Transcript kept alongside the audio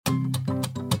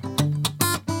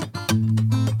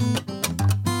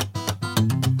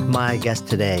My guest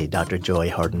today, Dr. Joy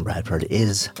Harden Bradford,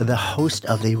 is the host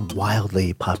of the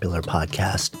wildly popular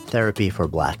podcast, Therapy for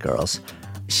Black Girls.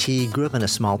 She grew up in a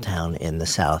small town in the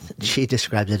South. She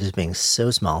describes it as being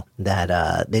so small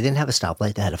that they didn't have a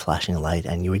stoplight. They had a flashing light,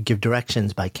 and you would give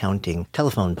directions by counting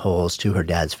telephone poles to her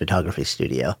dad's photography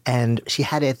studio. And she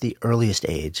had at the earliest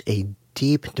age a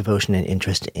deep devotion and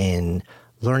interest in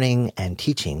learning and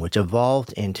teaching, which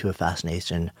evolved into a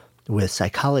fascination with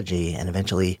psychology and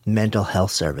eventually mental health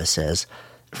services.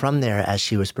 From there, as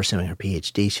she was pursuing her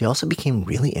PhD, she also became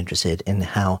really interested in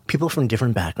how people from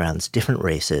different backgrounds, different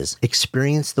races,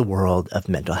 experience the world of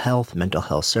mental health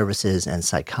services, and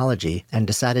psychology, and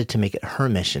decided to make it her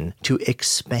mission to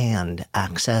expand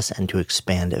access and to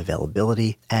expand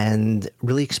availability and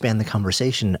really expand the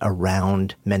conversation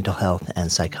around mental health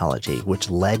and psychology, which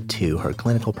led to her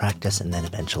clinical practice and then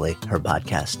eventually her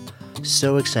podcast.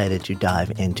 So excited to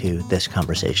dive into this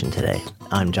conversation today.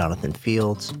 I'm Jonathan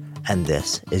Fields, and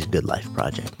this is Good Life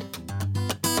Project.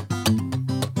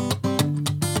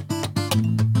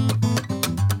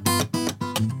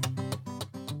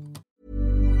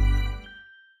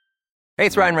 Hey,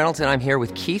 it's Ryan Reynolds, and I'm here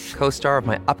with Keith, co-star of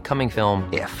my upcoming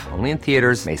film, If, only in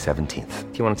theaters May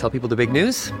 17th. Do you want to tell people the big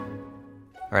news?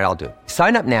 All right, I'll do it.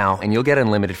 Sign up now and you'll get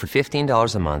unlimited for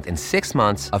 $15 a month and 6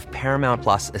 months of Paramount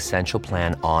Plus Essential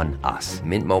Plan on us.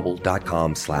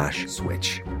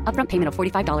 MintMobile.com/switch. Upfront payment of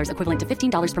 $45 equivalent to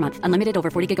 $15 per month. Unlimited over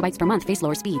 40 gigabytes per month. Face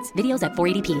lower speeds. Videos at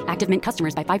 480p. Active Mint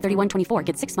customers by 531.24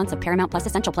 get 6 months of Paramount Plus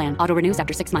Essential Plan. Auto renews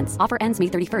after 6 months. Offer ends May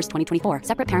 31st, 2024.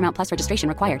 Separate Paramount Plus registration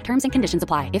required. Terms and conditions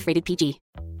apply if rated PG.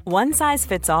 One size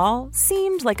fits all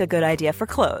seemed like a good idea for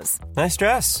clothes. Nice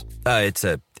dress. It's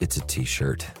a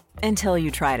t-shirt. Until you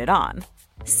tried it on.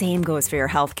 Same goes for your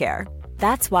healthcare.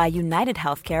 That's why United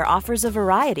Healthcare offers a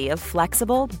variety of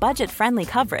flexible, budget-friendly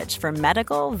coverage for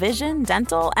medical, vision,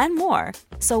 dental, and more.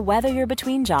 So whether you're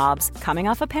between jobs, coming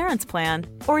off a parent's plan,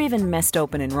 or even missed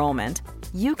open enrollment,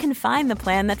 you can find the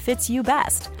plan that fits you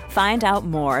best. Find out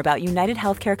more about United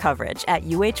Healthcare coverage at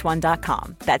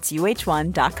uh1.com. That's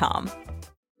uh1.com.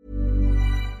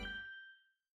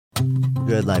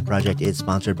 Good Life Project is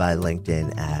sponsored by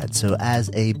LinkedIn Ads. So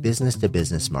as a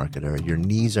business-to-business marketer, your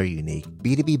needs are unique.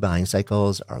 B2B buying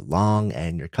cycles are long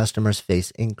and your customers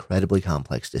face incredibly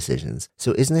complex decisions.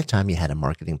 So isn't it time you had a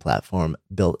marketing platform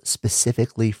built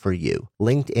specifically for you?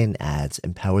 LinkedIn Ads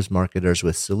empowers marketers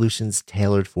with solutions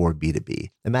tailored for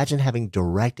B2B. Imagine having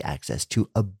direct access to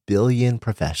 1 billion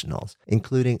professionals,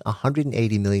 including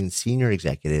 180 million senior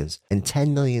executives and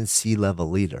 10 million C-level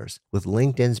leaders. With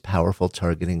LinkedIn's powerful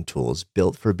targeting tools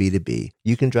built for B2B,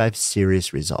 you can drive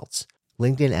serious results.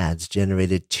 LinkedIn Ads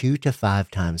generated 2 to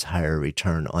 5 times higher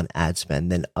return on ad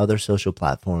spend than other social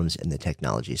platforms in the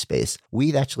technology space.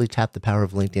 We've actually tapped the power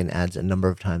of LinkedIn Ads a number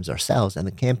of times ourselves, and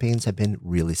the campaigns have been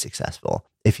really successful.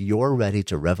 If you're ready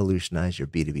to revolutionize your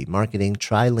B2B marketing,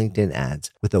 try LinkedIn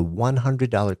Ads with a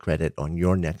 $100 credit on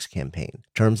your next campaign.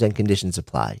 Terms and conditions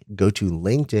apply. Go to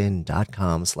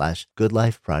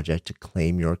linkedin.com/goodlifeproject to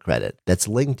claim your credit. That's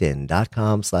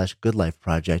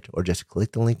linkedin.com/goodlifeproject, or just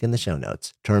click the link in the show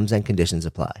notes. Terms and conditions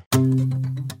apply.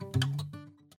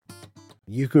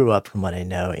 You grew up, from what I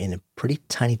know, in a pretty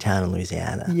tiny town in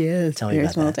Louisiana. Yes, Tell me very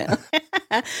about small that. town.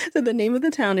 So the name of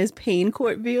the town is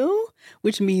Payne-Courtville,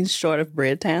 which means short of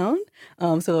bread town.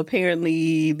 So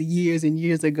apparently years and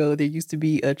years ago, there used to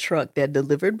be a truck that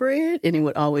delivered bread, and it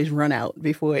would always run out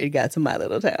before it got to my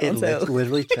little town. It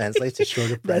literally translates to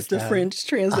short of bread That's town. the French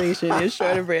translation, is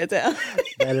short of bread town.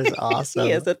 That is awesome.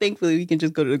 Yeah, so thankfully we can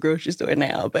just go to the grocery store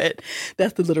now, but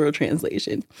that's the literal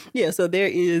translation. Yeah, so there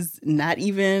is not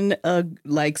even a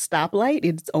stoplight.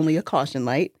 It's only a caution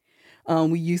light.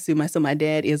 We used to, my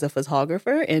dad is a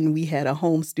photographer, and we had a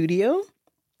home studio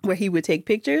where he would take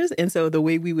pictures. And so the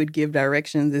way we would give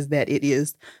directions is that it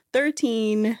is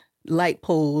 13 light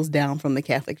poles down from the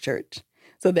Catholic Church.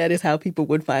 So that is how people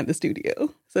would find the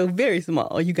studio. So very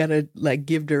small. You got to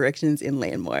give directions in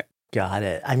landmark. Got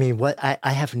it. I mean,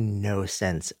 I have no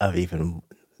sense of even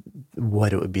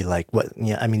what it would be like.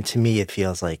 To me, it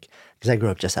feels like, because I grew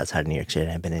up just outside of New York City,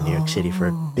 and I've been in New York City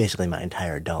for basically my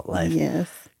entire adult life. Yes.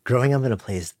 Growing up in a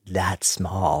place that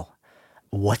small,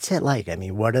 what's it like? I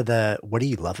mean, what do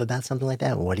you love about something like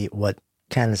that? What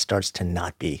kind of starts to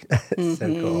not be so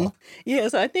cool? Yeah,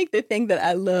 so I think the thing that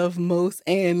I love most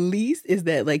and least is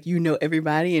that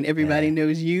everybody and everybody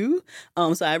knows you.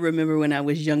 So I remember when I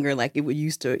was younger,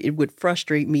 it would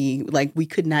frustrate me. We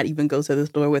could not even go to the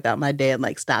store without my dad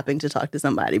stopping to talk to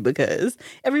somebody, because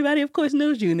everybody of course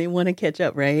knows you and they want to catch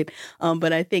up, right?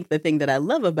 But I think the thing that I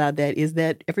love about that is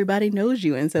that everybody knows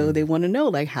you, and so they want to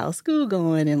know how's school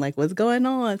going and what's going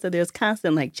on. So there's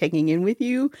constant checking in with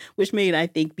you, which made, I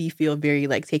think, me feel very very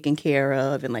like taken care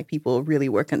of, and like people really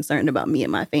were concerned about me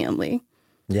and my family.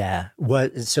 Yeah.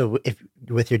 So if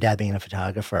with your dad being a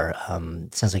photographer,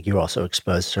 it sounds like you were also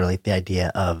exposed to like the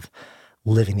idea of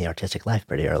living the artistic life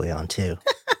pretty early on too.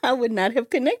 I would not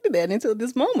have connected that until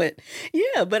this moment.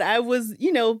 Yeah, but I was,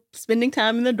 spending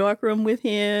time in the darkroom with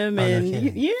him,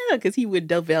 and because he would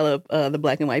develop the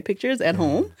black and white pictures at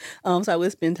home. So I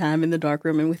would spend time in the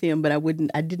darkroom and with him, but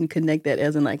I didn't connect that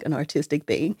as like an artistic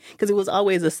thing, because it was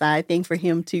always a side thing for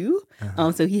him too.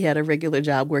 So he had a regular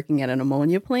job working at an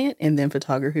ammonia plant, and then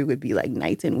photography would be like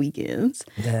nights and weekends.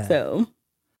 Yeah.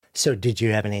 So did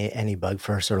you have any bug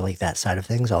for sort of like that side of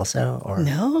things also? Or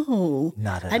no,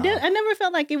 not at all? I never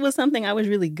felt like it was something I was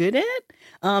really good at.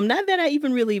 Not that I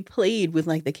even really played with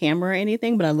like the camera or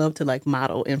anything, but I love to like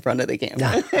model in front of the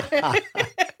camera.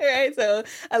 Right. So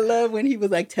I love when he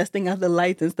was like testing out the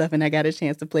lights and stuff, and I got a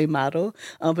chance to play model,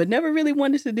 but never really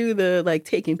wanted to do the like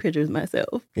taking pictures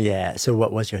myself. Yeah. So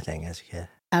what was your thing as a kid?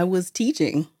 I was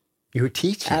teaching. You were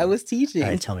teaching? I was teaching. All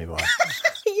right, tell me more.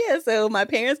 Yeah, so my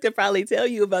parents could probably tell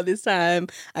you about this time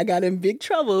I got in big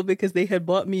trouble because they had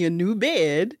bought me a new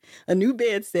bed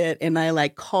set, and I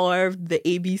like carved the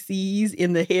ABCs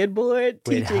in the headboard.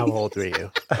 Wait, how old were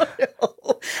you?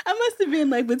 I must have been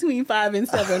like between 5 and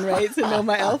 7, right, to know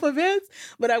my alphabets.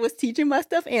 But I was teaching my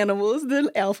stuffed animals the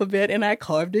alphabet, and I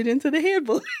carved it into the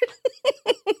headboard.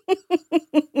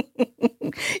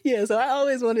 Yeah, so I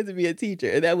always wanted to be a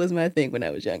teacher. That was my thing when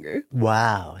I was younger.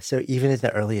 Wow. So even at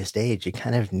the earliest age, you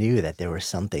kind of knew that there was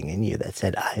something in you that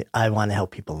said, I want to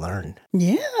help people learn.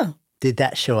 Yeah. Did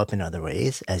that show up in other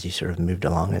ways as you sort of moved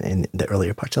along in the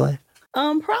earlier parts of life?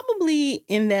 Probably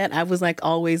in that I was like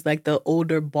always like the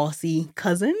older bossy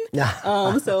cousin.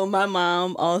 So my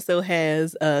mom also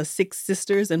has 6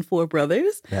 sisters and 4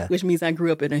 brothers, which means I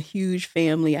grew up in a huge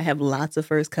family. I have lots of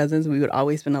first cousins. We would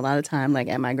always spend a lot of time like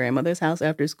at my grandmother's house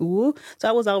after school. So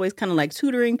I was always kind of like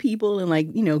tutoring people and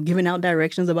like, giving out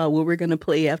directions about what we're going to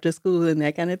play after school and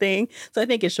that kind of thing. So I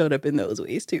think it showed up in those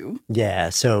ways too. Yeah.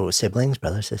 So siblings,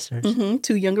 brothers, sisters?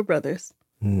 2 younger brothers.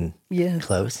 Yeah.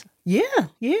 Close?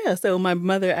 Yeah. So my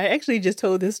mother, I actually just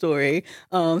told this story.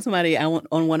 Somebody on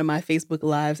one of my Facebook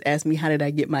Lives asked me, how did I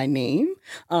get my name?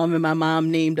 And my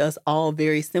mom named us all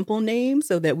very simple names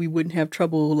so that we wouldn't have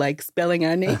trouble like spelling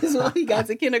our names when we got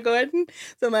to kindergarten.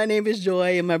 So my name is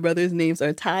Joy and my brother's names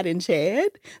are Todd and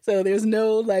Chad. So there's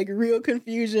no like real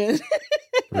confusion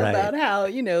about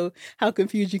how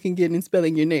confused you can get in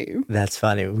spelling your name. That's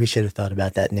funny. We should have thought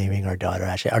about that naming our daughter.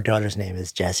 Actually, our daughter's name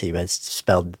is Jessie, but it's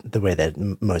spelled the way that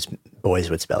most boys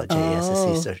would spell it,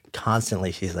 Jessie. So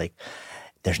constantly she's like,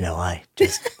 there's no I,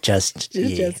 just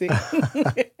E. Jessie.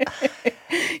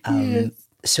 Yes.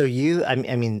 So you, I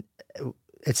mean,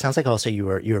 it sounds like also you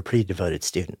were a pretty devoted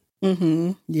student.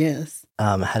 Mm-hmm. Yes.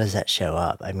 How does that show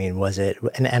up? I mean, was it,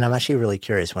 and I'm actually really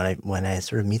curious when I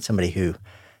sort of meet somebody who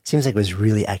seems like was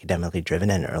really academically driven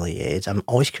at an early age, I'm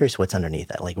always curious what's underneath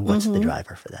that. Like, what's the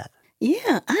driver for that?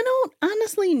 Yeah, I don't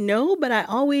honestly know, but I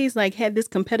always like had this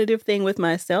competitive thing with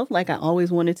myself. Like I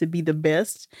always wanted to be the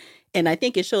best. And I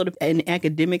think it showed up in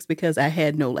academics because I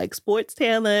had no like sports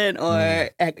talent or,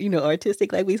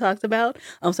 artistic like we talked about.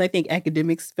 So I think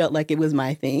academics felt like it was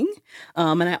my thing.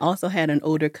 And I also had an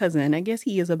older cousin. I guess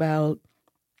he is about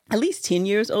at least 10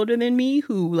 years older than me,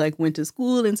 who like went to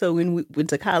school. And so when we went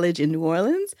to college in New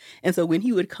Orleans, and so when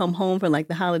he would come home for like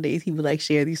the holidays, he would like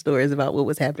share these stories about what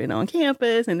was happening on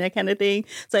campus and that kind of thing.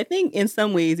 So I think in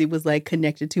some ways it was like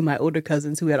connected to my older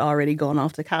cousins who had already gone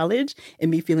off to college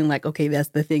and me feeling like, okay, that's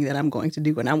the thing that I'm going to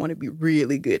do and I want to be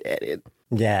really good at it.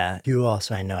 Yeah. You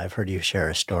also, I know I've heard you share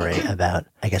a story about,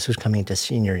 I guess it was coming to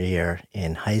senior year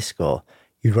in high school.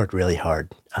 You worked really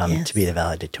hard to be the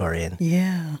valedictorian.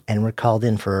 Yeah. And were called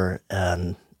in for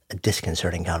a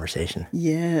disconcerting conversation.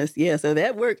 Yes. Yeah. So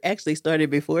that work actually started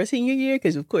before senior year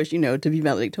because, of course, to be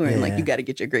valedictorian, like you got to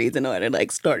get your grades in order,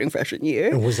 like starting freshman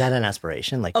year. And was that an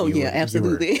aspiration? Like,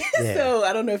 absolutely. So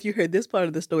I don't know if you heard this part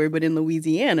of the story, but in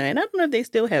Louisiana, and I don't know if they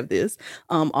still have this,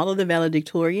 all of the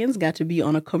valedictorians got to be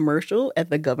on a commercial at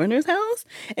the governor's house.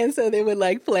 And so they would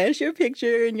like flash your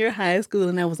picture in your high school.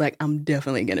 And I was like, I'm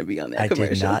definitely going to be on that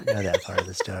commercial. I did not know that part of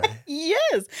the story.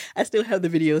 Yes. I still have the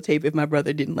videotape if my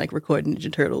brother didn't like record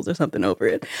Ninja Turtles or something over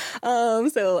it.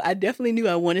 So I definitely knew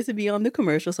I wanted to be on the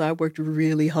commercial. So I worked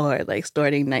really hard, like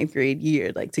starting 9th grade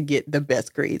year, like to get the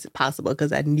best grades possible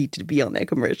because I needed to be on that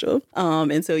commercial.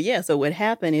 So what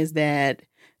happened is that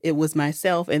it was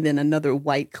myself and then another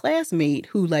white classmate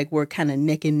who like were kind of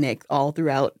neck and neck all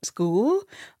throughout school.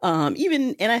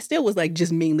 And I still was like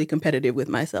just mainly competitive with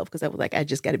myself because I was like, I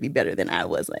just got to be better than I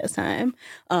was last time.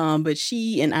 But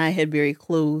she and I had very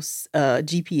close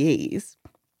GPAs.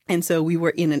 And so we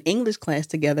were in an English class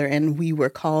together, and we were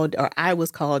called, or I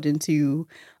was called into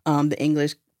the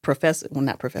English professor, well,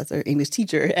 not professor, English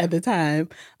teacher at the time.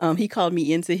 He called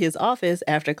me into his office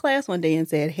after class one day and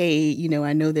said, hey, you know,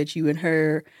 I know that you and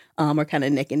her are kind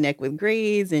of neck and neck with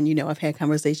grades. And, you know, I've had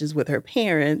conversations with her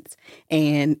parents.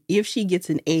 And if she gets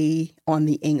an A on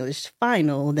the English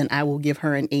final, then I will give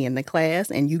her an A in the class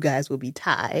and you guys will be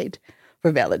tied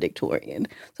for valedictorian.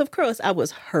 So, of course, I was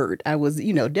hurt. I was,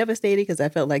 you know, devastated because I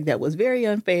felt like that was very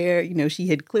unfair. You know, she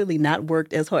had clearly not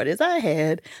worked as hard as I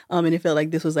had. And it felt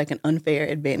like this was like an unfair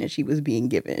advantage she was being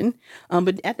given.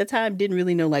 But at the time, didn't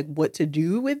really know like what to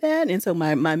do with that. And so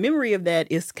my memory of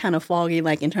that is kind of foggy,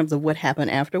 like in terms of what happened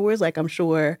afterwards. Like, I'm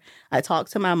sure I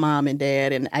talked to my mom and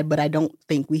dad, but I don't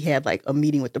think we had like a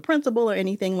meeting with the principal or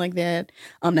anything like that.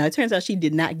 Now, it turns out she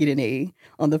did not get an A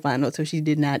on the final, so she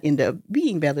did not end up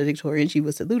being valedictorian. She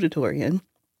was salutatorian.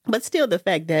 But still, the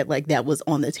fact that like that was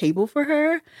on the table for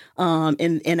her,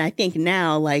 and I think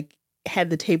now, like, had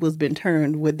the tables been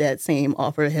turned, would that same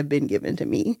offer have been given to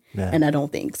me? Yeah. And I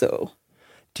don't think so.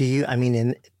 Do you, I mean,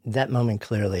 in that moment,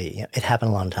 clearly, you know, it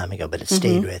happened a long time ago, but it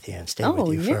stayed with you and stayed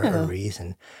with you for a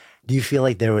reason. Do you feel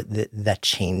like that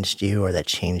changed you, or that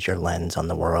changed your lens on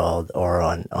the world, or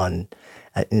on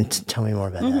tell me more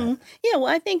about that. Yeah, well,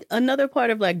 I think another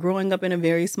part of like growing up in a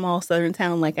very small Southern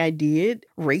town like I did,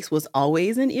 race was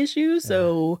always an issue.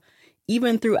 So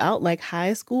even throughout like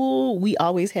high school, we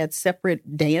always had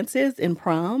separate dances and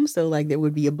prom. So like there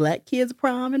would be a Black kids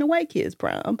prom and a white kids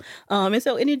prom. And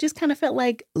it just kind of felt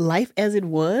like life as it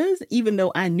was, even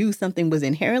though I knew something was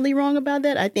inherently wrong about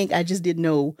that. I think I just didn't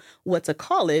know what to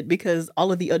call it because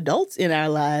all of the adults in our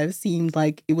lives seemed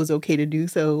like it was okay to do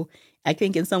so. I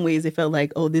think in some ways it felt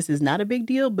like, oh, this is not a big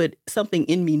deal, but something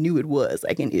in me knew it was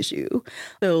like an issue.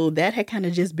 So that had kind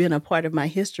of just been a part of my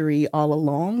history all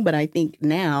along. But I think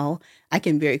now I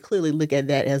can very clearly look at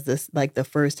that as this, like the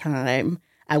first time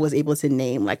I was able to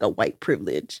name like a white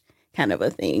privilege kind of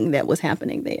a thing that was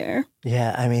happening there.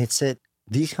 Yeah, I mean,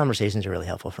 these conversations are really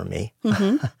helpful for me.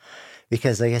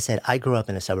 Because like I said, I grew up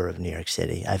in a suburb of New York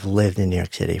City. I've lived in New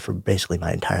York City for basically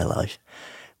my entire life,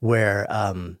 where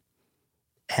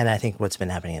and I think what's been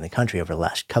happening in the country over the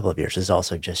last couple of years is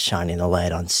also just shining the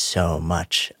light on so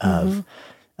much of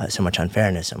so much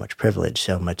unfairness, so much privilege,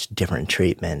 so much different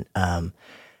treatment.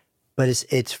 But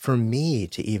it's for me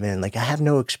to even, like, I have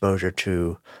no exposure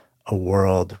to a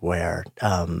world where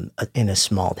in a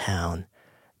small town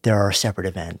there are separate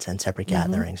events and separate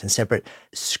gatherings and separate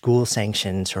school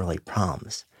sanctioned sort of like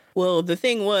proms. Well, the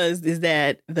thing is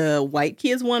that the white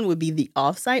kids one would be the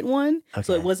off-site one. Okay.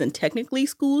 So it wasn't technically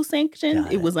school sanctioned.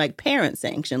 It was like parent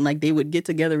sanctioned. Like they would get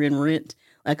together and rent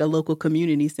like a local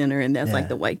community center. And that's like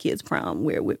the white kids prom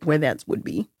where that would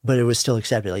be. But it was still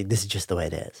accepted. Like this is just the way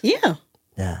it is. Yeah.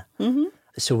 Yeah.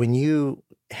 So when you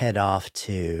head off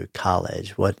to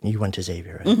college, you went to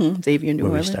Xavier, right? Xavier, New Orleans.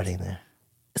 What were you studying there?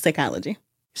 Psychology.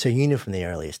 So you knew from the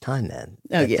earliest time then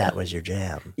that was your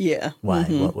jam. Yeah. Why?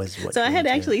 What So I had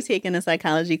actually taken a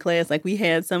psychology class. Like we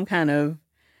had some kind of,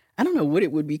 I don't know what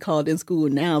it would be called in school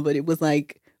now, but it was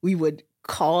like we would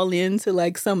call into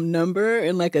like some number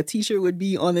and like a teacher would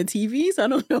be on the TV. So I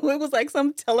don't know. It was like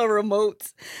some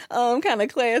teleremote kind of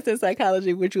class in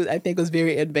psychology, which I think was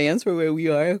very advanced for where we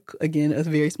are. Again, a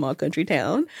very small country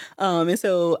town. And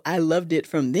so I loved it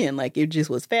from then. Like it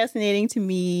just was fascinating to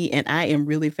me. And I am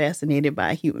really fascinated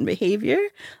by human behavior.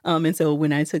 And so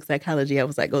when I took psychology, I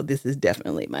was like, oh, this is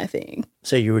definitely my thing.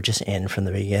 So you were just in from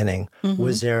the beginning.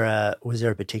 Was there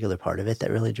a particular part of it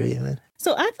that really drew you in?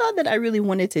 So I thought that I really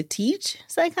wanted to teach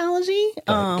psychology.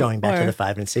 Going back to the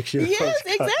 5 and 6 year olds. Yes,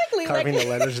 exactly. Carving the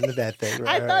letters into that thing.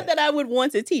 Right, I thought that I would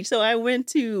want to teach. So when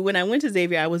I went to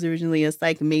Xavier, I was originally a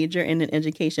psych major and an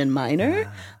education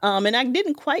minor. And I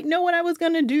didn't quite know what I was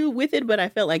going to do with it, but I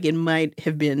felt like it might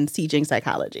have been teaching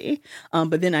psychology.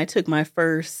 But then I took my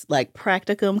first like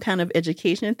practicum kind of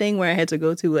education thing where I had to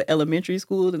go to an elementary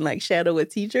school and like shadow a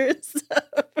teacher.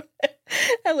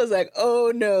 I was like,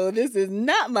 oh no, this is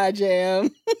not my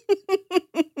jam.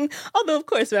 Although, of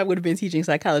course, if I would have been teaching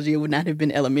psychology, it would not have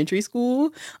been elementary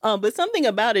school. But something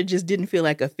about it just didn't feel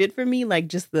like a fit for me. Like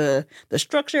just the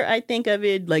structure, I think of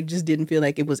it, like just didn't feel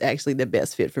like it was actually the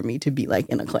best fit for me to be like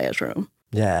in a classroom.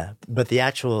 Yeah, but the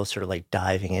actual sort of like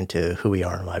diving into who we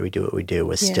are and why we do what we do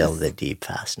was still the deep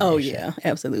fascination. Oh, yeah,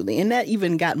 absolutely. And that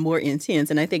even got more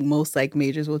intense. And I think most psych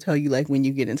majors will tell you like when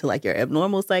you get into like your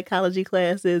abnormal psychology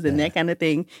classes and that kind of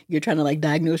thing, you're trying to like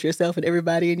diagnose yourself and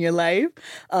everybody in your life.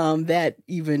 That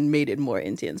even made it more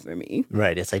intense for me.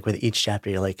 Right. It's like with each chapter,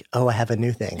 you're like, oh, I have a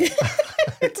new thing.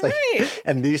 It's like, Right.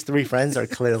 and these three friends are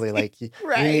clearly like, you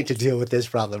need to deal with this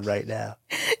problem right now.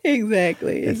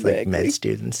 Exactly. It's like med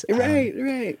students. Right,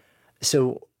 right.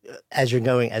 So as you're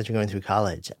going through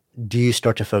college, do you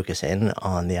start to focus in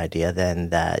on the idea then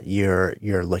that you're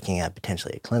looking at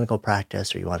potentially a clinical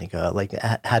practice, or you want to go like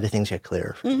how do things get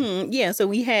clear? Yeah, so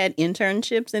we had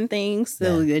internships and things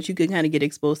so that you could kind of get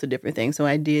exposed to different things. So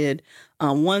I did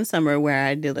one summer where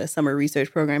I did a summer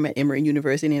research program at Emory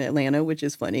University in Atlanta, which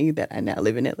is funny that I now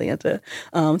live in Atlanta.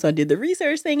 So I did the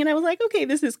research thing and I was like, okay,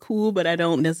 this is cool, but I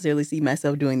don't necessarily see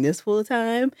myself doing this full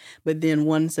time. But then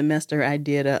one semester I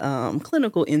did a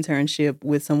clinical internship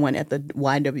with someone at the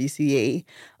YWCA,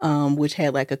 which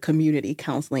had like a community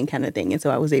counseling kind of thing. And so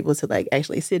I was able to like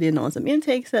actually sit in on some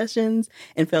intake sessions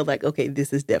and felt like, okay,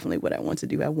 this is definitely what I want to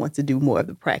do. I want to do more of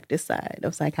the practice side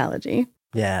of psychology.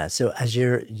 Yeah. So as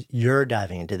you're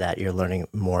diving into that, you're learning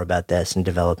more about this and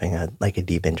developing a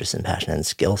deep interest and passion and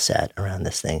skill set around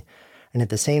this thing. And at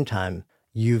the same time,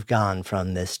 you've gone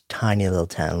from this tiny little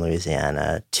town,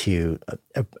 Louisiana, to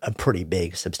a pretty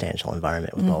big, substantial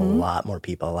environment with a lot more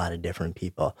people, a lot of different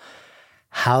people.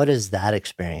 How does that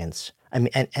experience, I mean,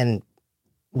 and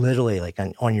literally like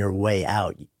on your way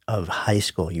out of high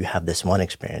school, you have this one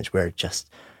experience where just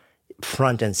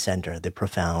front and center, the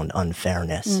profound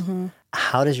unfairness.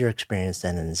 How does your experience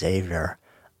then in Xavier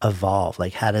evolve?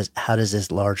 Like how does this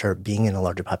being in a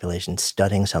larger population,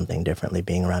 studying something differently,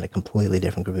 being around a completely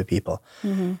different group of people,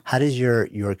 how does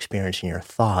your experience and your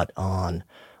thought on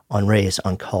race,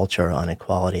 on culture, on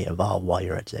equality evolve while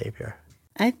you're at Xavier?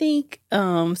 I think,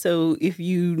 so if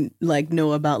you like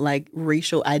know about like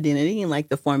racial identity and like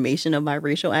the formation of my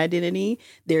racial identity,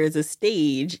 there is a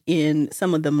stage in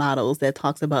some of the models that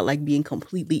talks about like being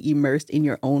completely immersed in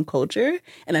your own culture.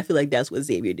 And I feel like that's what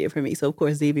Xavier did for me. So of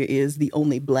course, Xavier is the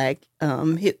only Black,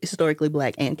 historically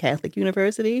Black and Catholic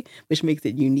university, which makes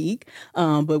it unique.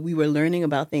 But we were learning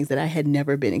about things that I had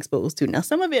never been exposed to. Now,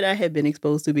 some of it I had been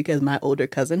exposed to because my older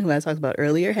cousin, who I talked about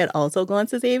earlier, had also gone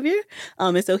to Xavier.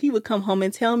 And so he would come home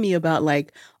and tell me about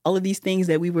like all of these things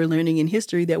that we were learning in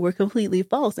history that were completely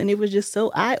false. And it was just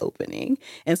so eye-opening.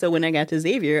 And so when I got to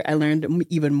Xavier, I learned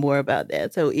even more about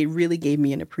that. So it really gave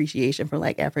me an appreciation for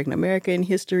like African-American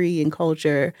history and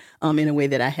culture in a way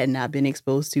that I had not been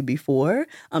exposed to before.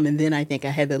 And then I think I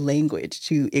had the language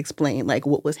to explain like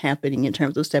what was happening in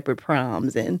terms of separate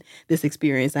proms and this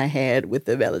experience I had with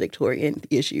the valedictorian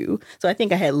issue. So I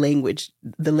think I had language.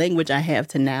 The language I have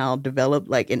to now develop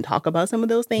like and talk about some of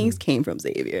those things came from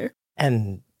Xavier.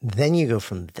 And then you go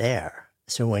from there.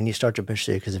 So when you start to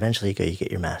pursue, because eventually you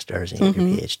get your master's and you get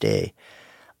your PhD.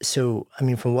 So, I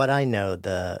mean, from what I know,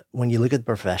 when you look at the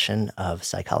profession of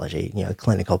psychology,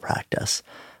 clinical practice,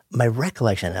 my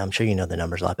recollection, and I'm sure you know the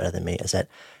numbers a lot better than me, is that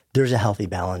there's a healthy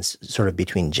balance sort of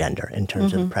between gender in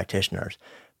terms of practitioners.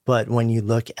 But when you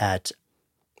look at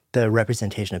the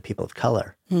representation of people of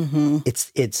color,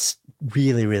 it's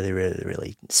really, really, really,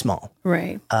 really small.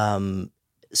 Right.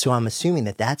 So I'm assuming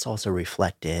that that's also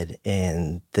reflected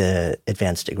in the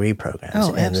advanced degree programs.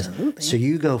 Oh, absolutely. So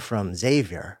you go from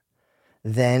Xavier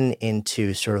then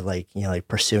into sort of like, like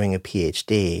pursuing a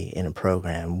PhD in a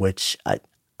program, which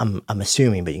I'm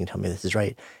assuming, but you can tell me if this is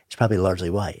right, it's probably largely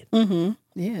white. Yeah,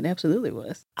 it absolutely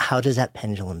was. How does that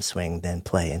pendulum swing then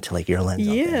play into like your lens?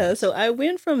 Yeah, so I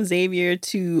went from Xavier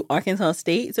to Arkansas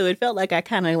State. So it felt like I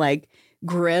kind of like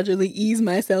gradually eased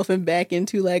myself and back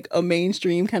into like a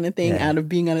mainstream kind of thing out of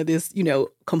being out of this,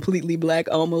 completely Black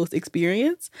almost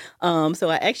experience. So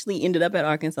I actually ended up at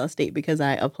Arkansas State because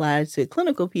I applied to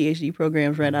clinical PhD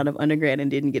programs right out of undergrad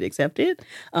and didn't get accepted.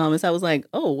 And so I was like,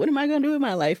 oh, what am I going to do with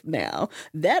my life now?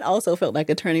 That also felt like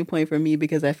a turning point for me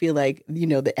because I feel like,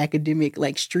 the academic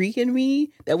like streak in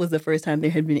me, that was the first time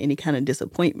there had been any kind of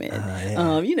disappointment.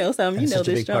 So I'm, and such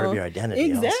a big part of your identity.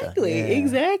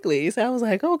 Exactly. So I was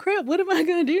like, oh crap, what am I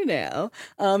going to do now?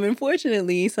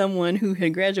 Unfortunately, someone who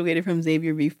had graduated from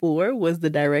Xavier before was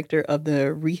the director of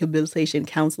the rehabilitation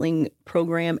counseling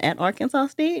program at Arkansas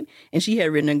State, and she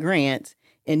had written a grant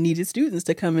and needed students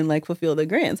to come and like fulfill the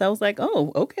grants. I was like,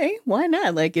 oh, okay, why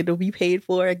not? Like it'll be paid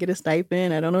for. I get a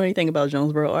stipend. I don't know anything about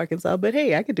Jonesboro, Arkansas, but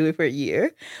hey, I could do it for a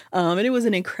year. And it was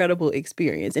an incredible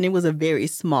experience. And it was a very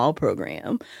small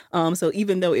program. So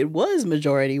even though it was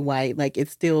majority white, like it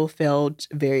still felt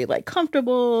very like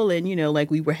comfortable. And, like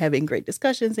we were having great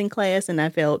discussions in class. And I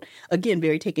felt, again,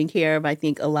 very taken care of, I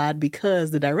think a lot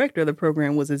because the director of the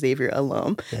program was a Xavier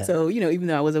alum. Yeah. So, even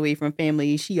though I was away from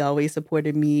family, she always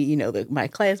supported me, my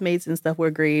classmates and stuff were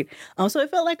great. So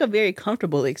it felt like a very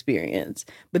comfortable experience.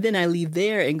 But then I leave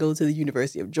there and go to the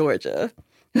University of Georgia.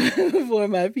 for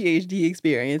my PhD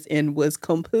experience and was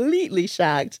completely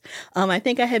shocked. I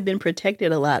think I had been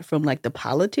protected a lot from like the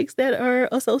politics that are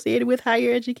associated with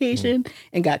higher education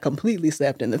and got completely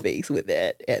slapped in the face with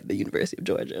that at the University of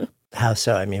Georgia. How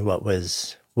so? I mean, what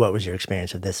was your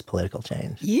experience of this political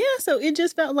change? Yeah, so it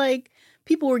just felt like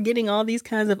people were getting all these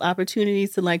kinds of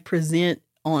opportunities to like present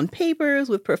on papers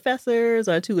with professors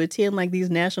or to attend like these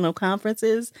national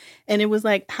conferences. And it was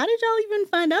like, how did y'all even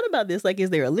find out about this? Like, is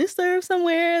there a listserv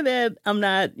somewhere that I'm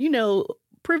not,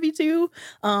 privy to?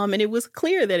 And it was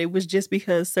clear that it was just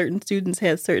because certain students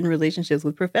had certain relationships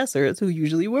with professors who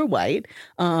usually were white.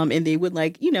 And they would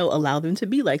allow them to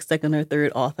be like second or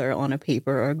third author on a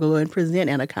paper or go and present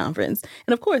at a conference.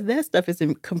 And of course, that stuff is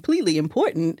completely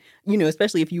important,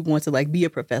 especially if you want to like be a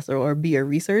professor or be a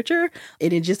researcher.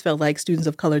 And it just felt like students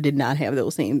of color did not have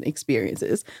those same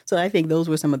experiences. So I think those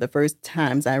were some of the first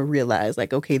times I realized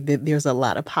like, okay, there's a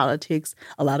lot of politics,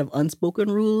 a lot of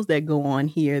unspoken rules that go on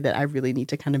here that I really need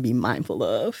to kind of be mindful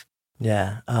of.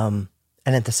 Yeah. And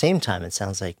at the same time, it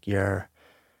sounds like you're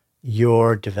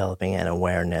developing an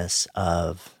awareness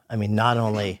of, I mean, not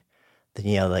only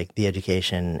the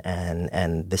education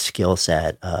and the skill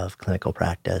set of clinical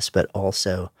practice, but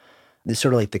also the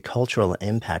sort of like the cultural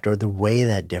impact or the way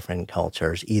that different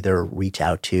cultures either reach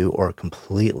out to or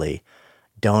completely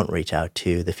don't reach out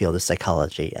to the field of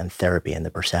psychology and therapy and the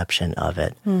perception of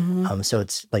it. Mm-hmm. So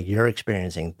it's like you're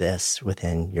experiencing this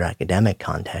within your academic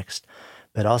context,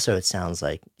 but also it sounds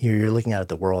like you're looking out at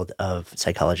the world of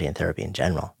psychology and therapy in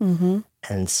general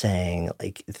and saying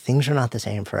like things are not the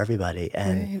same for everybody.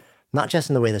 And not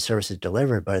just in the way the service is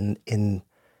delivered, but in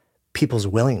people's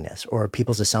willingness or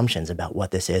people's assumptions about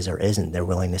what this is or isn't, their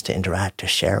willingness to interact, to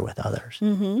share with others.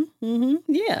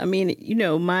 Yeah. I mean,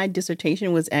 my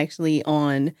dissertation was actually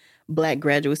on Black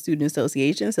Graduate Student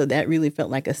Association. So that really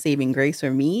felt like a saving grace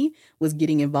for me, was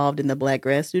getting involved in the Black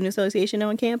Grad Student Association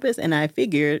on campus. And I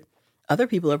figured other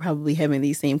people are probably having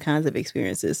these same kinds of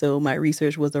experiences. So my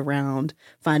research was around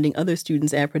finding other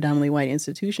students at predominantly white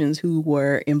institutions who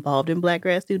were involved in Black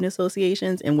Grad Student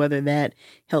Associations and whether that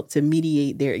helped to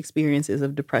mediate their experiences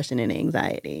of depression and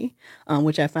anxiety,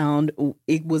 which I found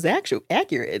it was actually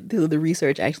accurate. The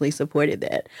research actually supported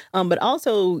that, but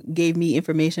also gave me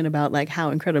information about like how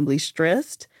incredibly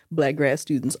stressed Black grad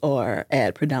students are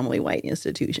at predominantly white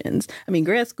institutions. I mean,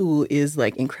 grad school is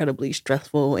like incredibly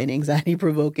stressful and anxiety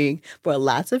provoking for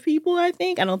lots of people, I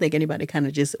think. I don't think anybody kind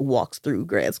of just walks through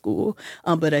grad school.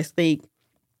 But I think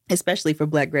especially for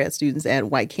Black grad students at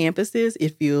white campuses,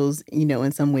 it feels,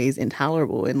 in some ways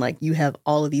intolerable. And like you have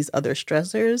all of these other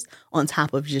stressors on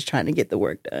top of just trying to get the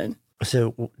work done.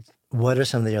 So what are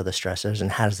some of the other stressors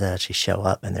and how does that actually show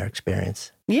up in their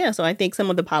experience? Yeah, so I think some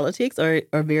of the politics are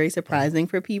very surprising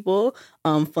for people.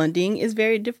 Funding is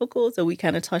very difficult. So we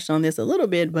kind of touched on this a little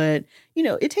bit, but,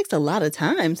 it takes a lot of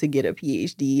time to get a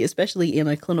PhD, especially in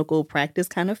a clinical practice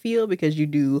kind of field, because you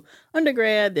do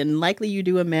undergrad, then likely you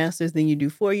do a master's, then you do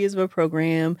 4 years of a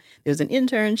program. There's an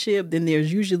internship, then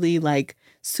there's usually like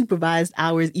supervised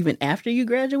hours even after you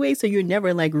graduate. So you're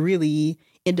never like really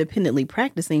independently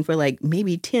practicing for like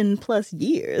maybe 10 plus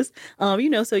years.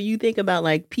 So you think about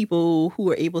like people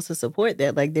who are able to support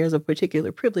that, like there's a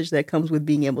particular privilege that comes with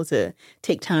being able to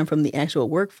take time from the actual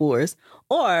workforce,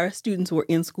 or students who are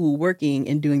in school working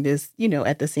and doing this,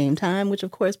 at the same time, which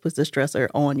of course puts a stressor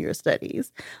on your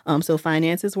studies. So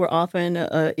finances were often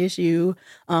an issue.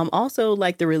 Also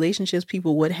like the relationships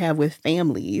people would have with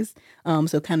families.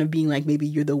 So kind of being like, maybe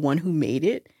you're the one who made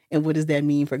it. And what does that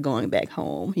mean for going back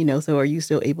home? So are you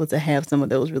still able to have some of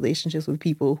those relationships with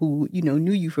people who,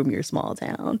 knew you from your small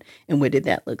town? And what did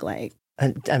that look like?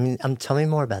 And I mean, tell me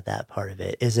more about that part of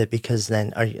it. Is it because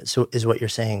then, is what you're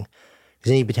saying, because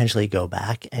then you potentially go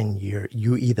back and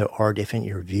you either are different,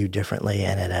 you're viewed differently,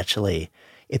 and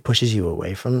it pushes you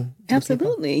away from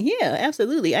Absolutely. Yeah,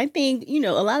 absolutely. I think, a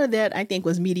lot of that I think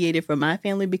was mediated from my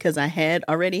family because I had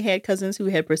already had cousins who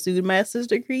had pursued master's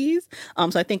degrees.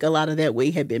 So I think a lot of that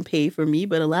way had been paid for me.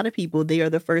 But a lot of people, they are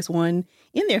the first one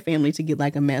in their family to get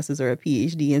like a master's or a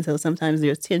PhD. And so sometimes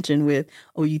there's tension with,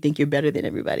 oh, you think you're better than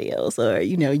everybody else, or,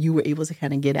 you were able to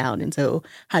kind of get out. And so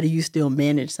how do you still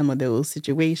manage some of those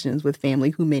situations with family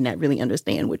who may not really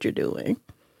understand what you're doing?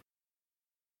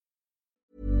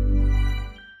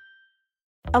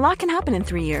 A lot can happen in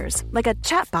 3 years, like a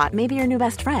chatbot may be your new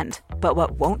best friend. But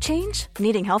what won't change?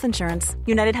 Needing health insurance.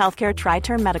 United Healthcare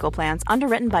Tri-Term Medical Plans,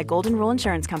 underwritten by Golden Rule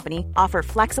Insurance Company, offer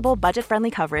flexible,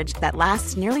 budget-friendly coverage that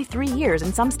lasts nearly 3 years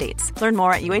in some states. Learn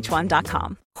more at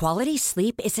uh1.com. Quality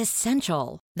sleep is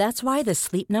essential. That's why the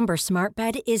Sleep Number Smart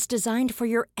Bed is designed for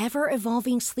your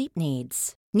ever-evolving sleep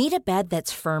needs. Need a bed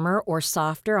that's firmer or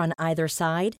softer on either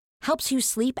side? Helps you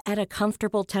sleep at a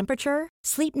comfortable temperature?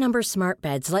 Sleep Number Smart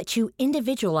Beds let you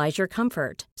individualize your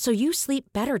comfort so you sleep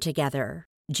better together.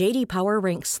 J.D. Power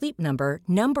ranks Sleep Number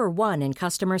 #1 in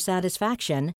customer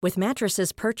satisfaction with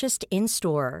mattresses purchased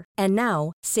in-store. And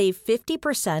now, save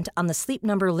 50% on the Sleep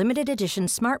Number Limited Edition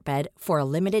Smart Bed for a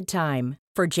limited time.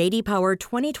 For J.D. Power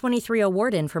 2023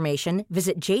 award information,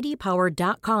 visit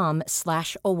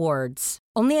jdpower.com/awards.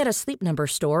 Only at a Sleep Number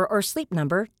store or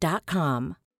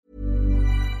sleepnumber.com.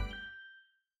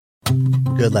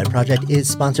 Good Life Project is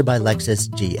sponsored by Lexus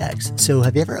GX. So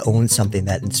have you ever owned something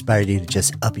that inspired you to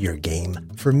just up your game?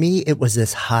 For me, it was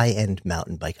this high-end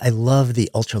mountain bike. I love the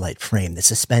ultralight frame, the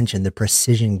suspension, the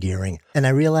precision gearing, and I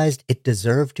realized it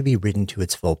deserved to be ridden to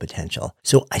its full potential.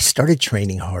 So I started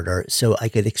training harder so I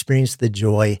could experience the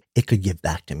joy it could give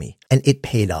back to me. And it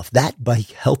paid off. That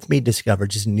bike helped me discover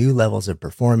just new levels of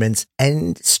performance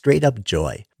and straight up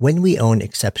joy. When we own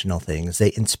exceptional things,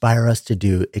 they inspire us to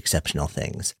do exceptional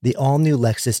things. The all-new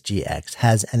Lexus GX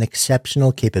has an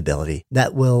exceptional capability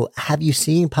that will have you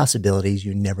seeing possibilities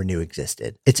you never knew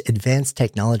existed. Its advanced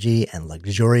technology and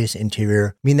luxurious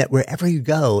interior mean that wherever you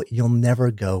go, you'll never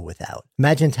go without.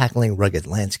 Imagine tackling rugged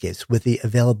landscapes with the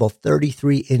available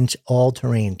 33-inch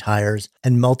all-terrain tires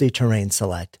and multi-terrain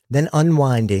select, then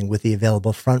unwinding with the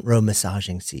available front-row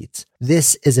massaging seats.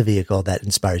 This is a vehicle that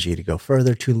inspires you to go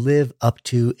further, to live up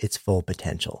to its full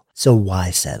potential. So why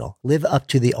settle? Live up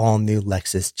to the all-new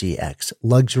Lexus GX,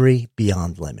 luxury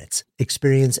beyond limits.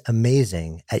 Experience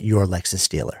amazing at your Lexus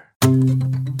dealer.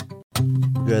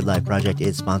 Good Life Project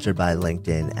is sponsored by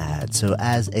LinkedIn Ads. So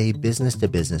as a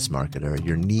business-to-business marketer,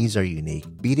 your needs are unique.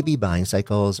 B2B buying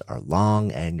cycles are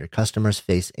long and your customers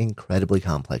face incredibly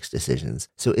complex decisions.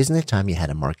 So isn't it time you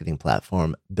had a marketing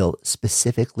platform built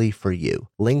specifically for you?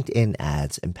 LinkedIn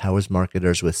Ads empowers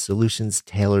marketers with solutions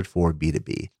tailored for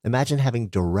B2B. Imagine having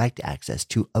direct access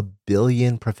to 1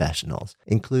 billion professionals,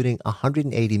 including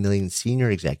 180 million senior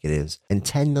executives and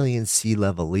 10 million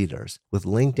C-level leaders. With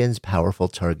LinkedIn's powerful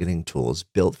targeting tools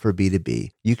built for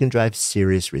B2B, you can drive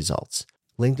serious results.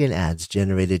 LinkedIn Ads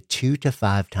generated 2 to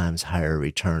 5 times higher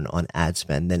return on ad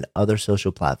spend than other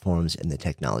social platforms in the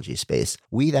technology space.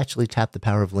 We've actually tapped the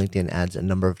power of LinkedIn Ads a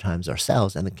number of times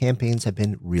ourselves, and the campaigns have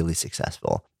been really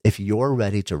successful. If you're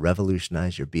ready to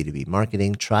revolutionize your B2B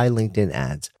marketing, try LinkedIn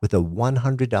Ads with a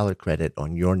 $100 credit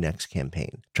on your next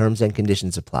campaign. Terms and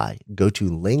conditions apply. Go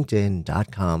to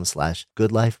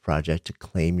linkedin.com/goodlifeproject to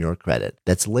claim your credit.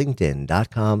 That's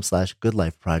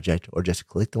linkedin.com/goodlifeproject, or just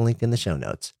click the link in the show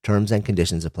notes. Terms and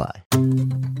conditions apply.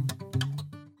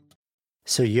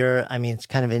 So it's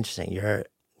kind of interesting.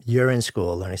 You're in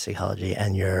school learning psychology,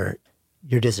 and your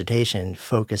dissertation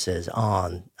focuses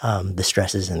on the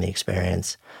stresses in the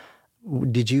experience.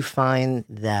 Did you find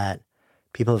that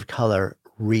people of color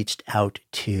reached out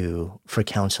for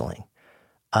counseling,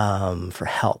 for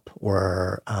help,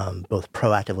 were both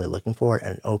proactively looking for it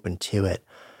and open to it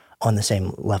on the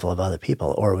same level of other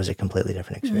people, or was it a completely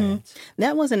different experience?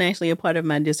 That wasn't actually a part of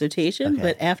my dissertation,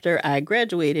 but after I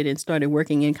graduated and started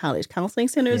working in college counseling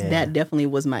centers, that definitely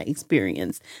was my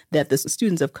experience, that the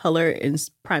students of color, and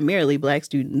primarily Black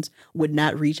students, would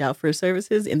not reach out for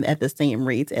services at the same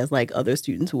rates as like other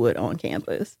students would on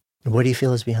campus. What do you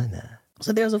feel is behind that?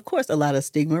 So there's, of course, a lot of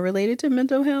stigma related to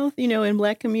mental health, in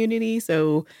Black community.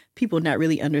 So people not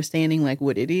really understanding like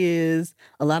what it is.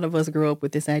 A lot of us grow up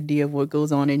with this idea of what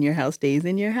goes on in your house stays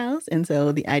in your house. And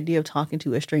so the idea of talking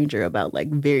to a stranger about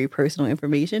like very personal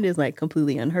information is like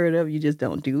completely unheard of. You just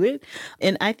don't do it.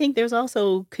 And I think there's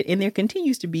also, and there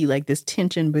continues to be like this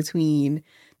tension between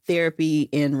therapy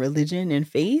and religion and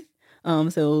faith.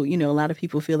 So, a lot of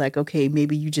people feel like, okay,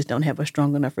 maybe you just don't have a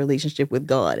strong enough relationship with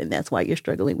God, and that's why you're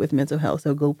struggling with mental health.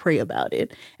 So go pray about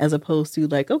it, as opposed to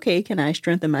like, okay, can I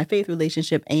strengthen my faith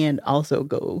relationship and also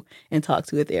go and talk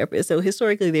to a therapist? So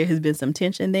historically, there has been some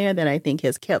tension there that I think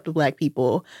has kept Black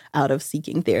people out of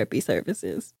seeking therapy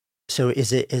services. So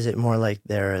is it more like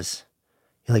there's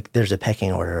a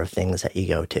pecking order of things that you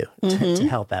go to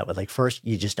help out with? Like, first,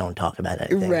 you just don't talk about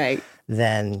anything. Right.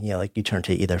 Then, you turn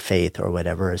to either faith or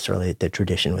whatever is sort of the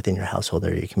tradition within your household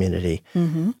or your community.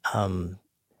 Mm-hmm.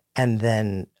 And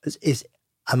then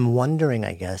I'm wondering,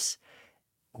 I guess,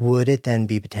 would it then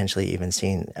be potentially even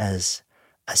seen as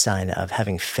a sign of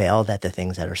having failed at the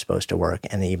things that are supposed to work,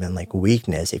 and even like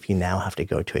weakness if you now have to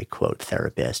go to a quote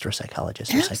therapist or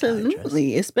psychologist or psychiatrist?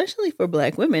 Absolutely, especially for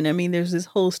Black women. I mean, there's this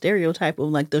whole stereotype of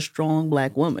like the strong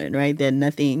Black woman, right? That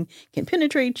nothing can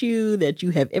penetrate you, that you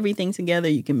have everything together,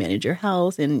 you can manage your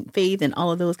house and faith and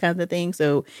all of those kinds of things.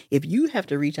 So if you have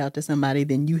to reach out to somebody,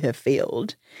 then you have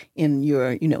failed in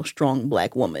your, strong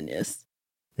Black womanness.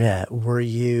 Yeah. Were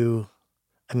you,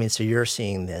 I mean, so you're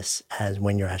seeing this as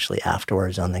when you're actually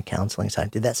afterwards on the counseling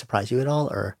side. Did that surprise you at all,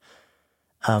 or?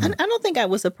 I don't think I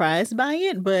was surprised by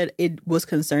it, but it was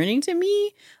concerning to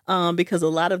me because a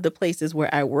lot of the places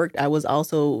where I worked, I was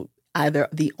also either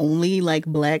the only like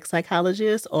Black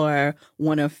psychologist or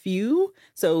one of few.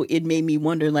 So it made me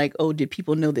wonder, like, oh, did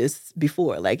people know this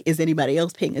before? Like, is anybody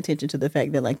else paying attention to the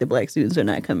fact that like the Black students are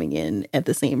not coming in at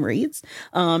the same rates?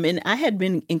 And I had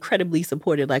been incredibly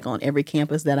supported, like on every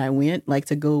campus that I went, like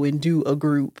to go and do a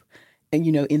group and,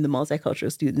 you know, in the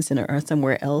Multicultural Student Center or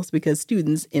somewhere else, because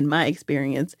students, in my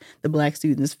experience, the Black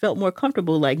students felt more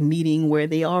comfortable like meeting where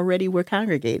they already were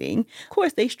congregating. Of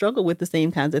course, they struggle with the same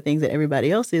kinds of things that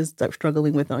everybody else is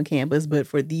struggling with on campus, but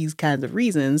for these kinds of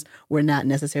reasons, we're not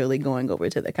necessarily going over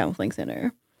to the counseling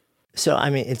center. So, I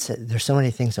mean, there's so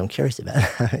many things I'm curious about.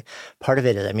 Part of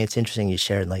it is, I mean, it's interesting you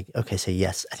shared, like, okay, so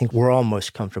yes, I think we're all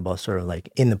most comfortable sort of like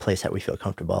in the place that we feel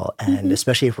comfortable. And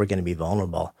especially if we're going to be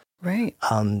vulnerable. Right.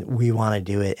 We want to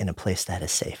do it in a place that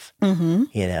is safe, you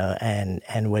know,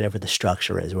 and whatever the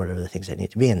structure is, whatever the things that need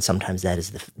to be. And sometimes that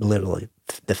is literally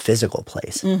the physical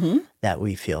place that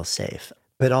we feel safe.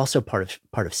 But also part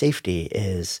of safety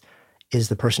is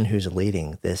the person who's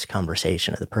leading this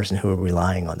conversation, or the person who we're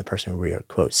relying on, the person who we are,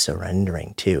 quote,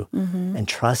 surrendering to and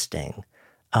trusting.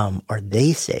 Are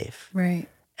they safe? Right.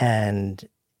 And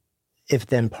if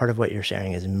then part of what you're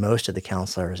sharing is most of the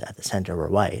counselors at the center were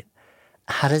white,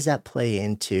 how does that play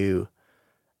into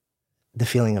the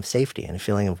feeling of safety and a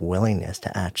feeling of willingness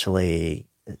to actually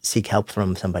seek help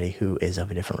from somebody who is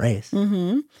of a different race?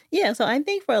 Yeah, so I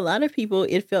think for a lot of people,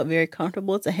 it felt very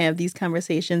comfortable to have these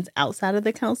conversations outside of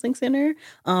the counseling center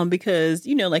because,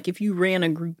 you know, like if you ran a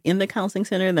group in the counseling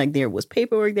center, like there was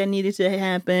paperwork that needed to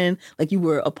happen, like you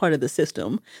were a part of the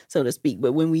system, so to speak.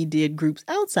 But when we did groups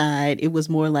outside, it was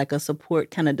more like a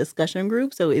support kind of discussion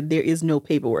group. So there is no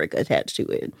paperwork attached to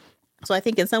it. So I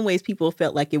think in some ways people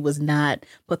felt like it was not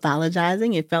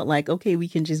pathologizing. It felt like, okay, we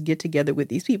can just get together with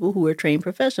these people who are trained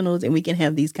professionals and we can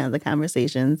have these kinds of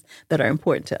conversations that are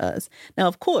important to us. Now,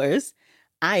 of course,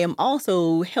 I am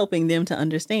also helping them to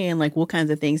understand like what kinds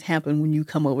of things happen when you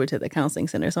come over to the counseling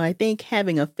center. So I think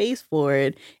having a face for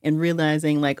it and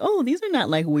realizing like, oh, these are not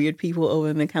like weird people over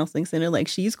in the counseling center. Like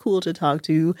she's cool to talk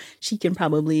to. She can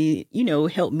probably, you know,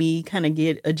 help me kind of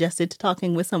get adjusted to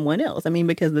talking with someone else. I mean,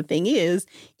 because the thing is,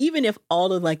 even if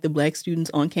all of like the Black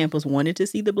students on campus wanted to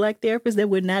see the Black therapist, there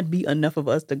would not be enough of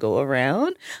us to go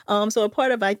around. So a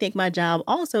part of, I think, my job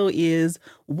also is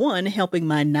one, helping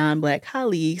my non-Black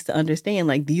colleagues to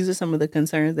understand like these are some of the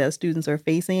concerns that students are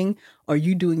facing. Are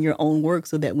you doing your own work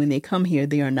so that when they come here,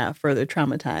 they are not further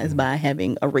traumatized by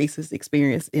having a racist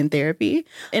experience in therapy?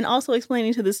 And also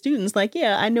explaining to the students like,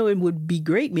 yeah, I know it would be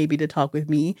great maybe to talk with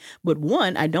me, but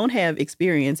one, I don't have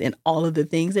experience in all of the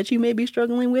things that you may be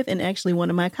struggling with. And actually one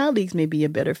of my colleagues may be a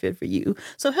better fit for you.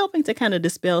 So helping to kind of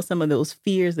dispel some of those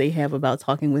fears they have about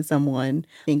talking with someone,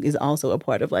 I think is also a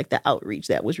part of like the outreach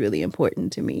that was really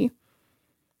important to me.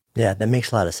 Yeah, that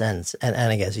makes a lot of sense. And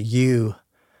I guess you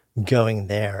going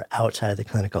there outside of the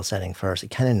clinical setting first,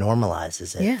 it kind of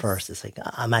normalizes it first. It's like,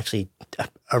 I'm actually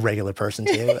a regular person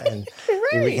too. And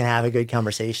we can have a good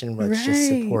conversation where it's just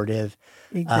supportive.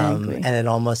 Exactly. And it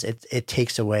almost, it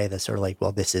takes away the sort of like,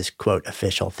 well, this is quote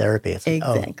official therapy. It's like,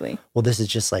 exactly. Oh, well, this is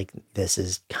just like, this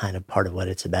is kind of part of what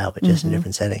it's about, but just in a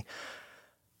different setting.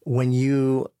 When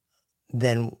you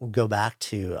then go back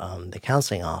to the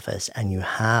counseling office and you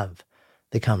have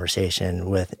the conversation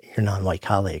with your non-white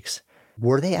colleagues,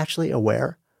 were they actually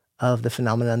aware of the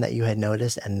phenomenon that you had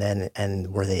noticed?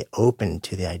 And were they open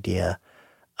to the idea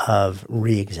of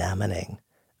re-examining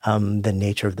the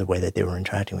nature of the way that they were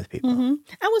interacting with people?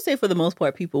 I would say for the most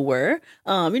part, people were,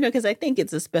 because I think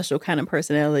it's a special kind of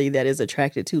personality that is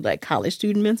attracted to like college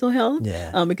student mental health,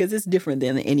 because it's different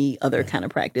than any other kind of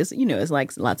practice. You know, it's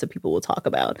like lots of people will talk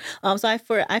about. So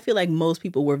I feel like most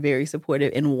people were very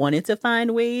supportive and wanted to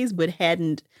find ways, but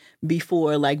hadn't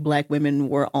before like Black women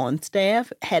were on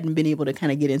staff, hadn't been able to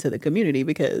kind of get into the community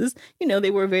because, you know,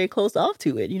 they were very close off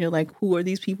to it. You know, like who are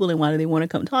these people and why do they want to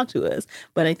come talk to us?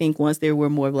 But I think once there were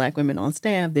more Black women on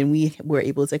staff, then we were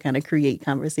able to kind of create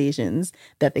conversations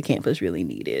that the campus really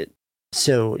needed.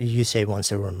 So you say once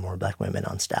there were more Black women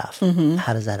on staff,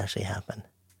 how does that actually happen?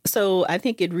 So I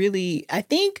think it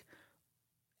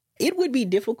would be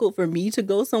difficult for me to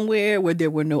go somewhere where there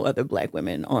were no other Black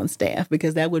women on staff,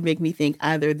 because that would make me think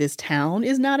either this town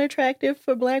is not attractive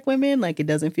for Black women, like it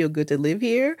doesn't feel good to live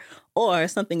here, or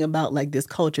something about like this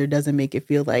culture doesn't make it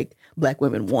feel like Black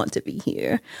women want to be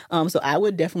here. So I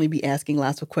would definitely be asking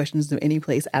lots of questions of any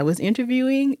place I was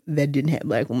interviewing that didn't have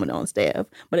Black women on staff.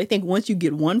 But I think once you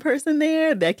get one person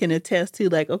there that can attest to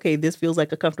like, okay, this feels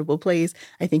like a comfortable place.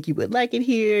 I think you would like it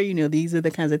here. You know, these are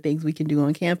the kinds of things we can do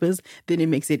on campus. Then it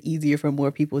makes it easier for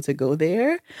more people to go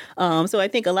there. So I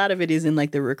think a lot of it is in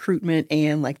like the recruitment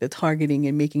and like the targeting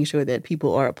and making sure that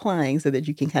people are applying so that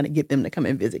you can kind of get them to come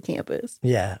and visit campus.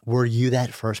 Yeah. Were you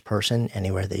that first person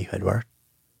anywhere that you had worked?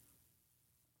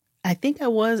 I think I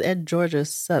was at Georgia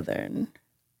Southern,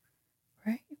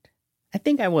 right? I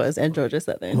think I was at Georgia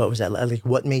Southern. What was that like?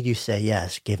 What made you say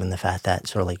yes, given the fact that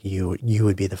sort of like you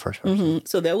would be the first person? Mm-hmm.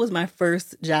 So that was my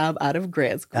first job out of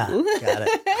grad school. Got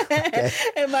it. Okay.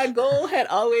 And my goal had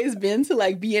always been to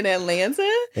like be in Atlanta.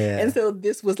 Yeah. And so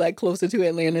this was like closer to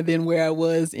Atlanta than where I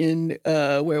was in,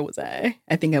 where was I?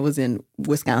 I think I was in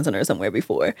Wisconsin or somewhere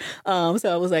before. So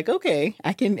I was like, okay,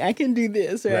 I can do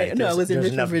this, right? No, I was in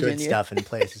There's Richmond, enough Virginia. good stuff in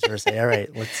places for say, all right,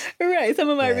 let's. Right. Some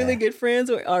of my Yeah. really good friends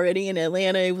were already in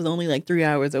Atlanta. It was only like 3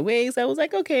 hours away. So I was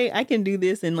like, okay, I can do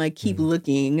this and like keep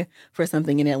looking for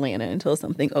something in Atlanta until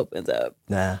something opens up.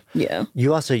 Nah. Yeah.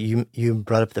 You also you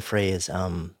brought up the phrase.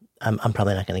 I'm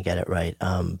probably not going to get it right.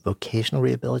 Vocational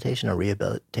rehabilitation or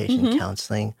rehabilitation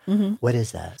counseling. Mm-hmm. What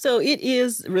is that? So it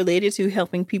is related to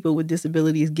helping people with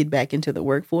disabilities get back into the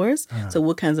workforce. So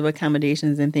what kinds of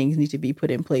accommodations and things need to be put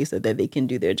in place so that they can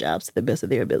do their jobs to the best of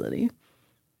their ability.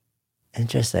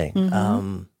 Interesting.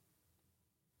 Mm-hmm.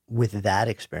 With that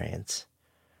experience,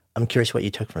 I'm curious what you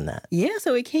took from that. Yeah,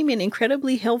 so it came in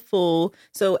incredibly helpful.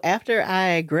 So after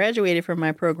I graduated from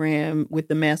my program with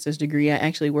the master's degree, I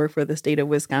actually worked for the state of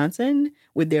Wisconsin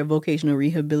with their vocational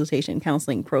rehabilitation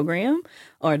counseling program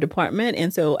or department.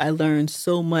 And so I learned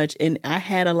so much. And I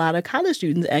had a lot of college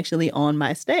students actually on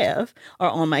my staff or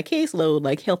on my caseload,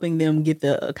 like helping them get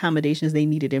the accommodations they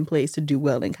needed in place to do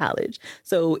well in college.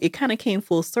 So it kind of came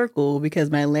full circle because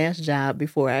my last job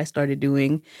before I started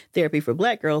doing therapy for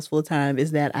Black girls full time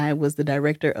is that I was the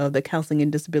director of the Counseling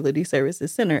and Disability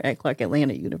Services Center at Clark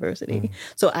Atlanta University.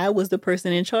 So I was the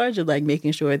person in charge of like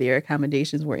making sure their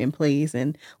accommodations were in place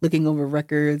and looking over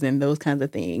records and those kinds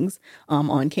of things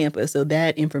on campus. So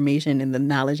that information and the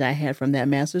knowledge I had from that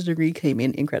master's degree came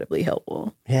in incredibly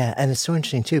helpful. Yeah, and it's so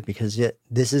interesting too because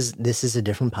this is a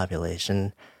different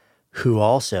population who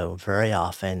also very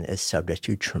often is subject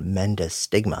to tremendous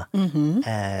stigma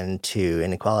and to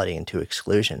inequality and to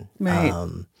exclusion. Right.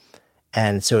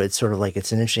 And so it's sort of like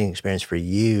it's an interesting experience for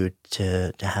you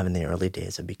to have in the early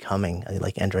days of becoming,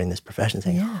 like entering this profession,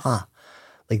 saying,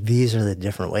 like these are the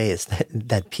different ways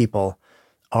that people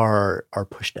are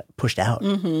pushed out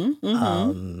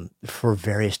for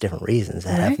various different reasons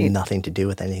that have nothing to do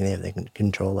with anything they have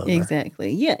control over.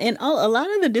 Exactly. Yeah. And a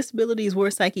lot of the disabilities were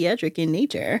psychiatric in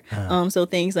nature. So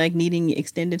things like needing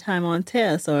extended time on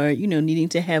tests or, needing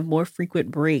to have more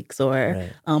frequent breaks or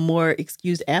more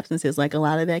excused absences. Like a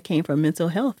lot of that came from mental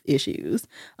health issues.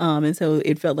 And so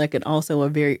it felt like also a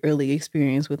very early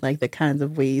experience with like the kinds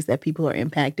of ways that people are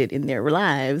impacted in their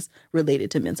lives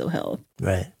related to mental health.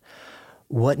 Right.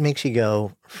 What makes you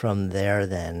go from there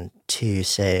then to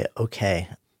say, okay,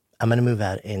 I'm going to move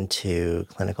out into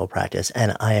clinical practice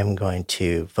and I am going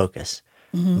to focus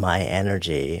my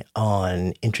energy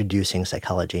on introducing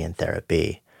psychology and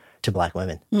therapy to Black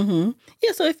women?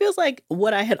 Yeah, so it feels like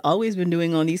what I had always been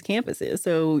doing on these campuses.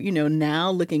 So,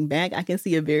 now looking back, I can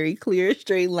see a very clear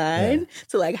straight line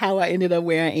to like how I ended up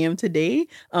where I am today,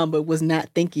 but was not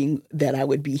thinking that I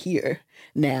would be here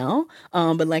now.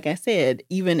 But like I said,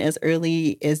 even as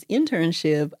early as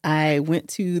internship, I went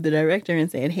to the director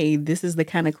and said, hey, this is the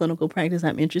kind of clinical practice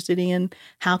I'm interested in.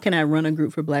 How can I run a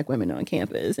group for Black women on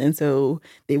campus? And so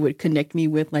they would connect me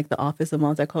with like the Office of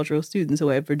Multicultural Students. So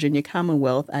at Virginia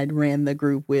Commonwealth, I ran the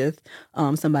group with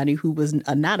somebody who was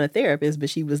not a therapist, but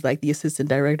she was like the assistant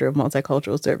director of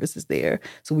multicultural services there.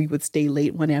 So we would stay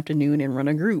late one afternoon and run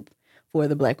a group for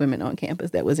the Black women on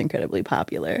campus that was incredibly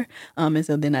popular. And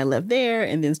so then I left there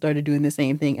and then started doing the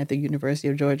same thing at the University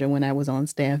of Georgia when I was on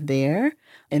staff there,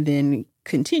 and then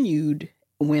continued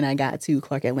when I got to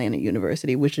Clark Atlanta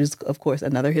University, which is, of course,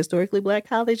 another historically Black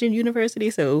college and university.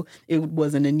 So it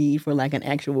wasn't a need for like an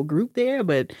actual group there,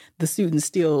 but the students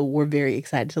still were very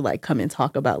excited to like come and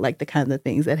talk about like the kinds of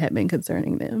things that had been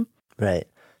concerning them. Right.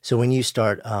 So when you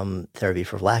start Therapy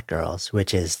for Black Girls,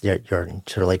 which is your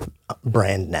sort of like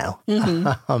brand now,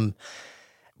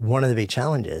 one of the big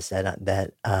challenges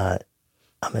that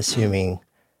I'm assuming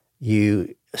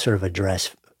you sort of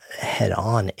address head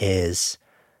on is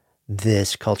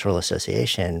this cultural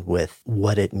association with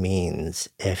what it means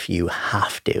if you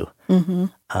have to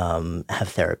have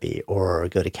therapy or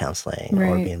go to counseling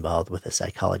or be involved with a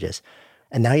psychologist.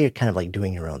 And now you're kind of like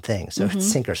doing your own thing. So it's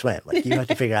sink or swim. Like you have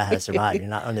to figure out how to survive. You're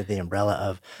not under the umbrella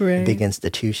of a big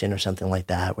institution or something like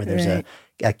that, where there's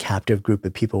a captive group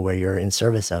of people where you're in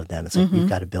service of them. It's like you've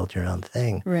got to build your own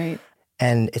thing. Right.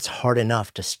 And it's hard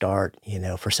enough to start,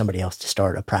 for somebody else to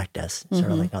start a practice sort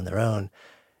of like on their own.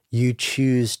 You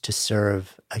choose to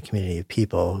serve a community of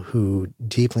people who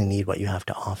deeply need what you have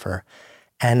to offer.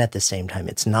 And at the same time,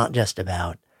 it's not just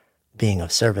about being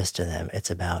of service to them.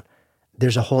 It's about,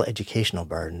 there's a whole educational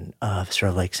burden of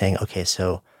sort of like saying, okay,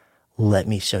 so let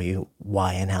me show you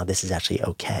why and how this is actually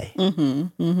okay.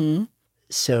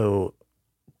 So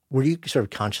were you sort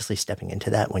of consciously stepping into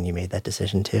that when you made that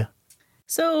decision too?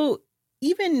 So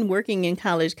even working in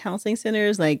college counseling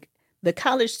centers, like the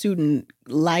college student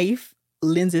life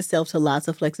lends itself to lots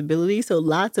of flexibility. So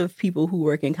lots of people who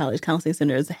work in college counseling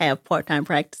centers have part-time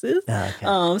practices.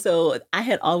 So I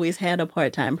had always had a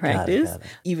part-time practice,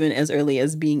 even as early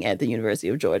as being at the University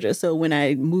of Georgia. So when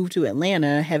I moved to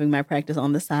Atlanta, having my practice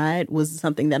on the side was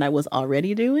something that I was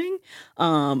already doing.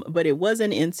 But it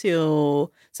wasn't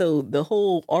until, so the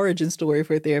whole origin story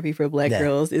for Therapy for Black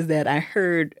Girls is that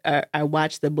I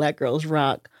watched the Black Girls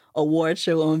Rock award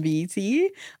show on BET.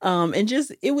 And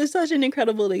just, it was such an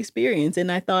incredible experience. And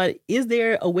I thought, is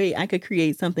there a way I could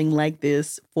create something like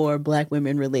this for Black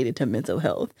women related to mental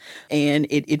health? And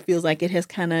it feels like it has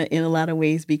kind of, in a lot of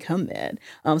ways, become that.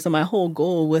 So my whole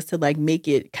goal was to like make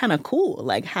it kind of cool.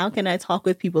 Like, how can I talk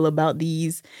with people about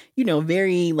these,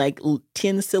 very like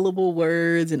 10-syllable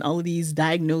words and all of these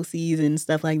diagnoses and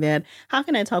stuff like that? How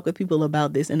can I talk with people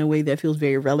about this in a way that feels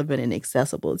very relevant and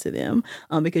accessible to them?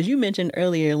 Because you mentioned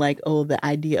earlier, like, the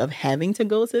idea of having to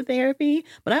go to therapy.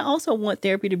 But I also want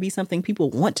therapy to be something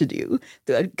people want to do,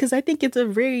 because I think it's a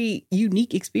very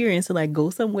unique experience to like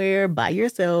go somewhere by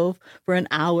yourself for an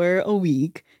hour a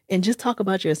week and just talk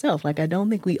about yourself. Like, I don't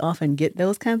think we often get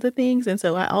those kinds of things. And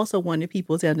so I also wanted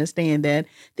people to understand that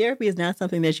therapy is not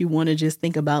something that you want to just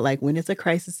think about like when it's a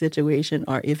crisis situation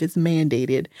or if it's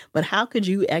mandated, but how could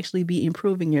you actually be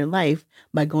improving your life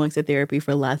by going to therapy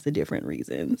for lots of different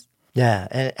reasons?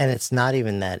 Yeah, and it's not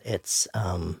even that it's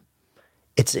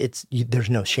there's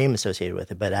no shame associated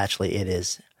with it, but actually it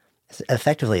is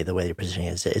effectively the way you're positioning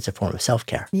it is it's a form of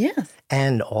self-care. Yes.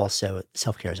 And also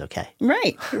self-care is okay.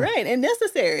 Right, and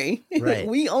necessary. Right.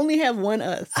 We only have one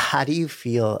us. How do you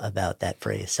feel about that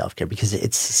phrase, self-care? Because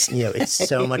it's it's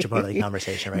so much a part of the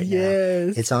conversation right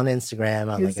now. It's on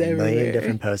Instagram, on like a million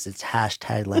different posts. It's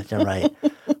hashtag left and right.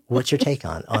 What's your take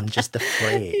on just the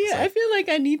phrase? Yeah, I feel like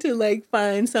I need to like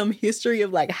find some history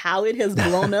of like how it has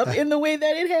blown up in the way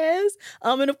that it has.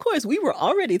 And of course, we were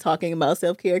already talking about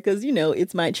self-care because,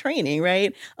 it's my training,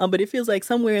 right? But it feels like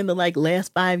somewhere in the like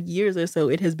last 5 years or so,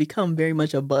 it has become very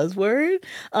much a buzzword.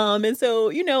 And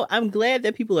so, I'm glad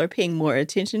that people are paying more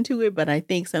attention to it. But I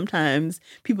think sometimes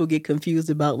people get confused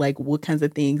about like what kinds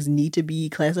of things need to be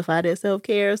classified as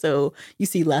self-care. So you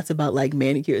see lots about like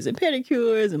manicures and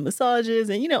pedicures and massages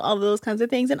and, all of those kinds of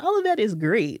things. And all of that is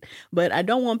great. But I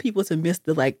don't want people to miss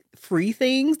the like free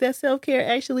things that self-care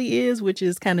actually is, which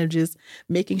is kind of just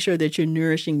making sure that you're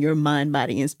nourishing your mind,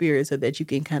 body, and spirit so that you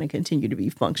can kind of continue to be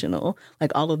functional.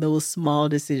 Like all of those small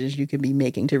decisions you can be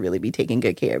making to really be taking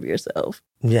good care of yourself.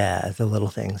 Yeah, the little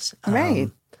things.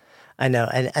 Right. I know.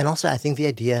 And also I think the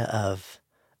idea of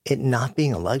it not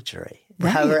being a luxury,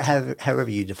 however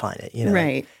you define it,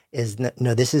 right. is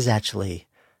no, this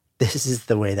is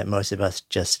the way that most of us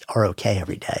just are okay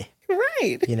every day.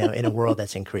 Right. In a world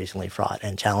that's increasingly fraught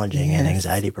and challenging and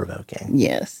anxiety provoking.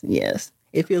 Yes.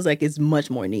 It feels like it's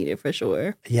much more needed for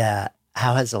sure. Yeah.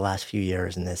 How has the last few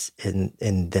years in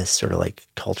this sort of like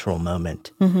cultural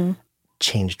moment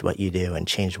changed what you do and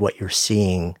changed what you're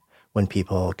seeing when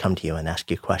people come to you and ask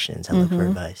you questions and look for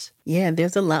advice? Yeah,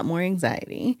 there's a lot more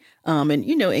anxiety. And,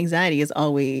 anxiety is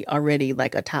already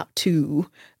like a top two.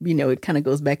 It kind of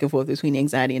goes back and forth between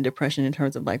anxiety and depression in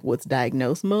terms of like what's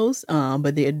diagnosed most.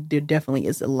 But there definitely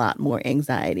is a lot more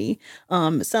anxiety.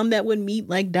 Some that would meet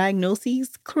like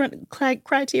diagnoses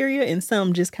criteria and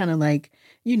some just kind of like,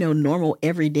 normal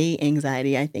everyday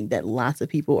anxiety, I think that lots of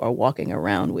people are walking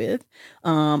around with.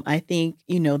 I think,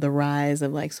 the rise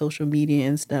of like social media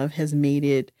and stuff has made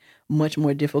it much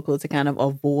more difficult to kind of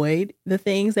avoid the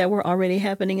things that were already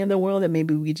happening in the world that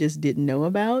maybe we just didn't know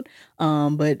about.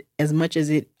 But as much as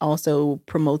it also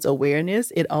promotes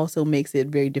awareness, it also makes it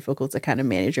very difficult to kind of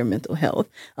manage your mental health,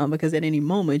 because at any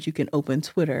moment you can open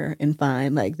Twitter and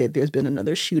find like that there's been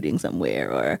another shooting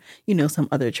somewhere or, some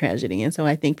other tragedy. And so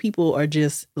I think people are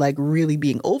just like really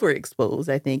being overexposed,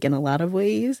 I think, in a lot of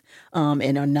ways,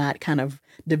 and are not kind of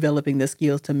developing the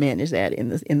skills to manage that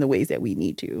in the ways that we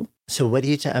need to. So what do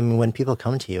you, when people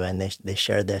come to you and they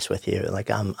share this with you,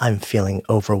 like I'm feeling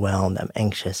overwhelmed, I'm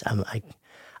anxious,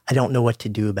 I don't know what to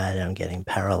do about it, I'm getting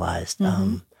paralyzed.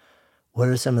 What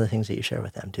are some of the things that you share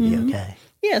with them to be okay?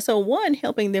 Yeah, so one,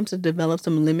 helping them to develop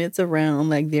some limits around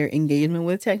like their engagement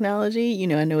with technology.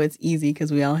 I know it's easy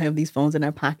because we all have these phones in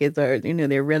our pockets, or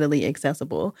they're readily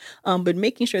accessible. But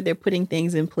making sure they're putting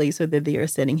things in place so that they are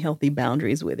setting healthy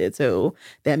boundaries with it. So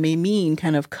that may mean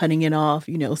kind of cutting it off,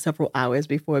 several hours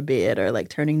before bed, or like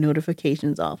turning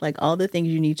notifications off, like all the things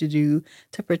you need to do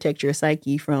to protect your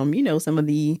psyche from, some of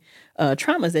the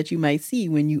traumas that you might see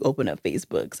when you open up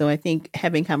Facebook. So I think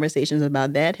having conversations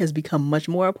about that has become much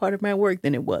more a part of my work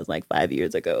than it was like 5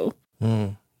 years ago.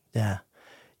 Yeah.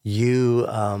 You,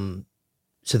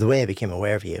 so the way I became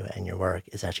aware of you and your work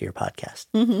is actually your podcast.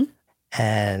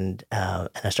 And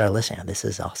I started listening. This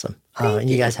is awesome. And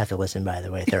you guys have to listen, by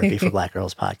the way, Therapy for Black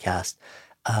Girls podcast.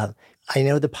 I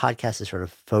know the podcast is sort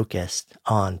of focused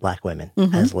on Black women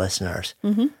as listeners.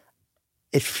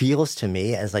 It feels to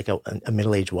me as like a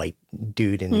middle-aged white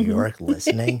dude in New York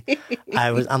listening.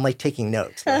 I'm like taking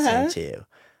notes listening to you.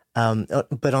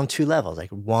 But on two levels. Like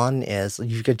one is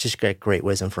you could just get great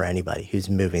wisdom for anybody who's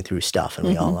moving through stuff, and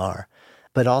we all are.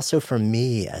 But also for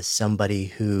me as somebody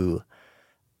who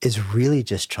is really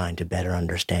just trying to better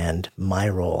understand my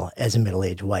role as a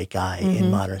middle-aged white guy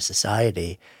in modern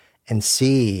society, and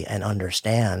see and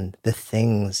understand the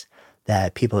things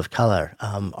that people of color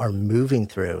are moving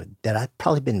through that I've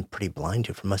probably been pretty blind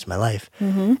to for most of my life.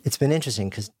 It's been interesting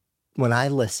because when I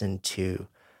listen to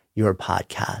your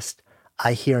podcast,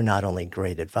 I hear not only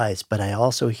great advice, but I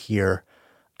also hear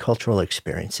cultural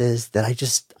experiences that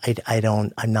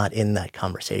I'm not in that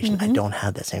conversation. I don't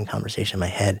have that same conversation in my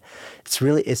head.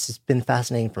 It's just been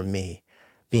fascinating for me,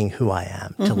 being who I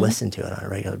am, to listen to it on a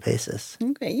regular basis.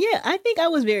 Okay. Yeah. I think I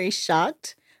was very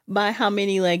shocked by how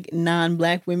many like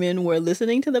non-Black women were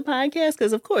listening to the podcast.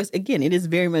 Because of course, again, it is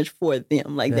very much for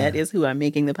them. Like that is who I'm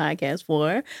making the podcast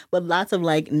for. But lots of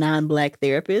like non-Black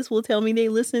therapists will tell me they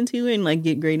listen to and like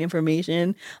get great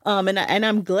information. And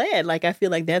I'm glad, like, I feel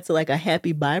like that's like a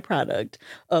happy byproduct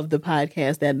of the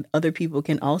podcast, that other people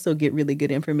can also get really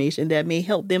good information that may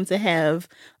help them to have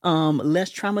less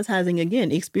traumatizing,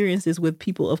 again, experiences with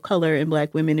people of color and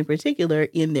Black women in particular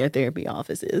in their therapy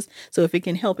offices. So if it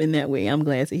can help in that way, I'm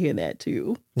glad to hear that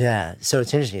too. Yeah. So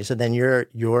it's interesting. So then your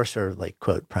sort of like,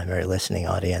 quote, primary listening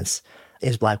audience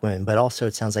is Black women, but also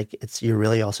it sounds like you're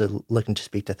really also looking to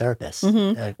speak to therapists.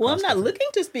 Well, I'm not looking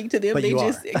to speak to them. But they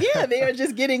they are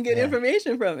just getting good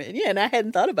information from it. Yeah. And I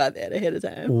hadn't thought about that ahead of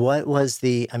time. What was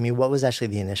actually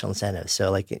the initial incentive?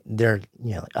 So like there are,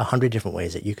 like 100 different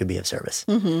ways that you could be of service.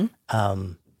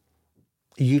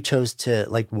 You chose to,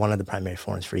 like, one of the primary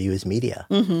forms for you is media.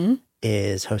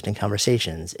 Is hosting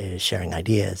conversations, is sharing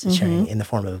ideas, is sharing in the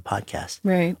form of a podcast.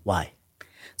 Right. Why?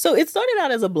 So it started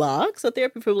out as a blog. So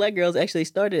Therapy for Black Girls actually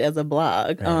started as a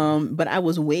blog. Right. But I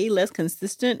was way less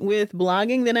consistent with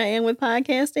blogging than I am with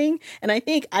podcasting. And I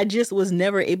think I just was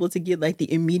never able to get like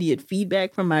the immediate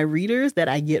feedback from my readers that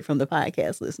I get from the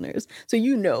podcast listeners. So,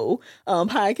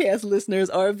 podcast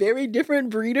listeners are a very different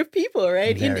breed of people,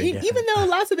 right? Even though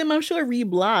lots of them, I'm sure,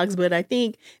 read blogs, but I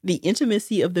think the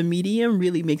intimacy of the medium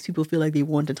really makes people feel like they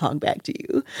want to talk back to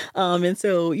you. And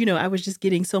so, I was just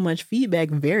getting so much feedback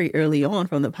very early on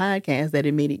from the podcast that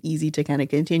it made it easy to kind of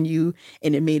continue,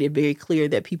 and it made it very clear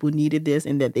that people needed this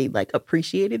and that they like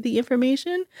appreciated the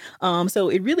information. So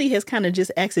it really has kind of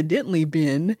just accidentally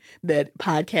been that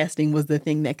podcasting was the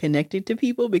thing that connected to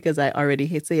people, because I already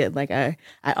had said, like, I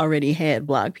already had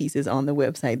blog pieces on the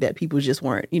website that people just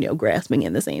weren't, grasping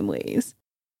in the same ways.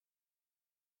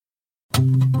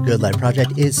 Good Life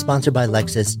Project is sponsored by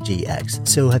Lexus GX.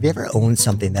 So have you ever owned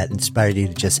something that inspired you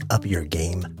to just up your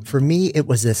game? For me, it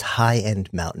was this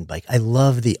high-end mountain bike. I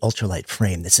love the ultralight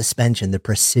frame, the suspension, the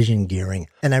precision gearing,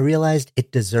 and I realized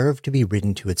it deserved to be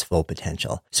ridden to its full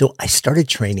potential. So I started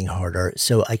training harder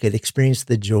so I could experience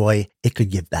the joy it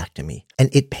could give back to me. And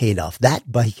it paid off.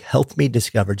 That bike helped me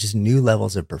discover just new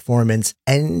levels of performance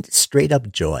and straight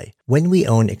up joy. When we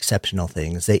own exceptional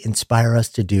things, they inspire us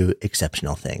to do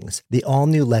exceptional things. The The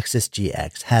all-new Lexus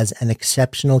GX has an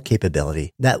exceptional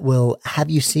capability that will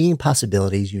have you seeing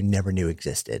possibilities you never knew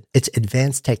existed. Its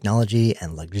advanced technology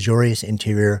and luxurious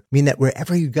interior mean that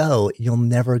wherever you go, you'll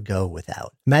never go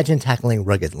without. Imagine tackling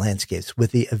rugged landscapes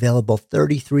with the available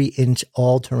 33-inch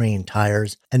all-terrain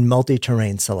tires and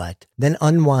multi-terrain select, then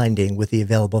unwinding with the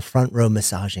available front-row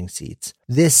massaging seats.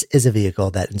 This is a vehicle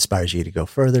that inspires you to go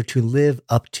further, to live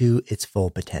up to its full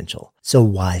potential. So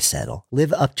why settle?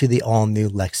 Live up to the all-new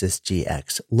Lexus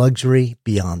GX, luxury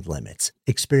beyond limits.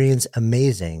 Experience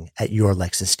amazing at your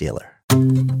Lexus dealer.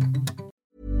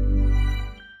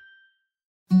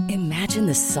 Imagine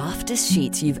the softest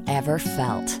sheets you've ever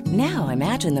felt. Now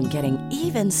imagine them getting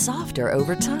even softer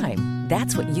over time.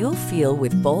 That's what you'll feel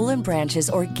with Boll & Branch's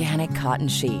organic cotton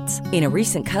sheets. In a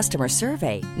recent customer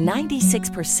survey,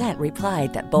 96%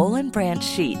 replied that Boll & Branch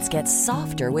sheets get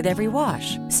softer with every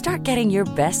wash. Start getting your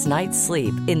best night's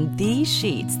sleep in these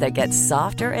sheets that get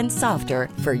softer and softer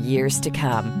for years to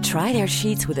come. Try their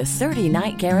sheets with a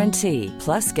 30-night guarantee.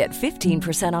 Plus, get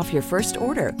 15% off your first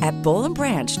order at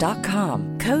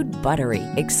bollandbranch.com. Code BUTTERY.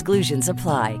 Exclusions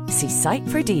apply. See site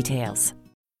for details.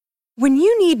 When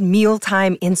you need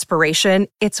mealtime inspiration,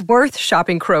 it's worth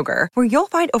shopping Kroger, where you'll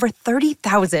find over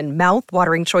 30,000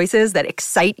 mouth-watering choices that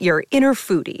excite your inner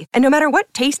foodie. And no matter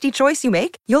what tasty choice you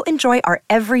make, you'll enjoy our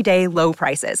everyday low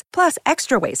prices, plus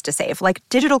extra ways to save, like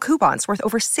digital coupons worth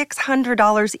over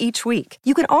 $600 each week.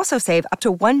 You can also save up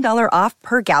to $1 off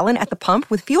per gallon at the pump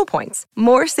with fuel points.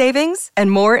 More savings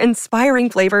and more inspiring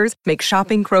flavors make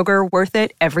shopping Kroger worth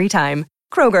it every time.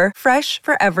 Kroger, fresh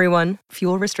for everyone.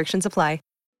 Fuel restrictions apply.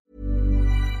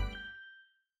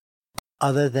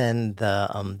 Other than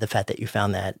the fact that you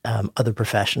found that other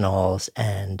professionals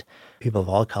and people of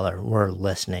all color were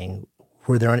listening,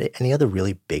 were there any other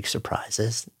really big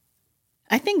surprises?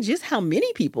 I think just how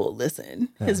many people listen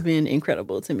has been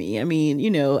incredible to me. I mean, you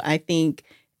know, I think,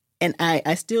 and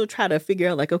I still try to figure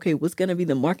out like, okay, what's going to be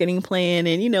the marketing plan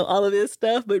and, you know, all of this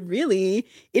stuff. But really,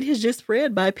 it has just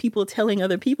spread by people telling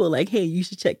other people like, hey, you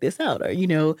should check this out. Or, you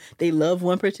know, they love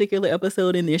one particular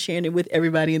episode and they're sharing it with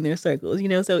everybody in their circles, you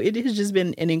know. So it has just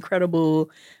been an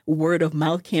incredible word of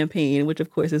mouth campaign, which,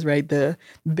 of course, is right, the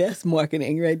best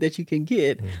marketing, right, that you can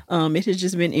get. It has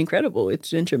just been incredible. It's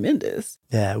been tremendous.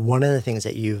 Yeah. One of the things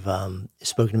that you've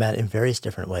spoken about in various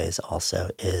different ways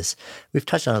also is, we've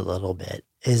touched on it a little bit,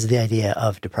 is the idea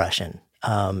of depression,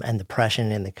 and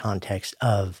depression in the context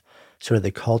of sort of the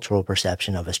cultural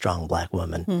perception of a strong Black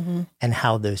woman, and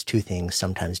how those two things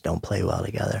sometimes don't play well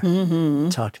together.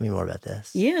 Talk to me more about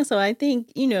this. Yeah, so I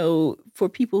think, you know, for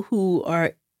people who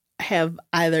have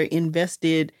either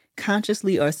invested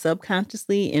consciously or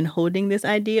subconsciously in holding this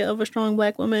idea of a strong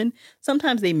Black woman,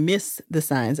 sometimes they miss the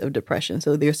signs of depression.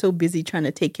 So they're so busy trying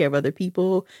to take care of other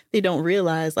people, they don't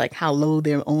realize like how low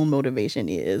their own motivation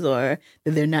is, or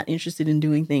that they're not interested in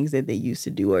doing things that they used to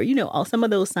do. Or, you know, some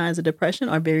of those signs of depression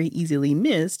are very easily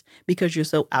missed because you're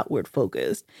so outward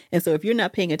focused. And so if you're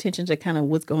not paying attention to kind of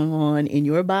what's going on in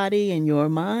your body and your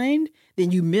mind, then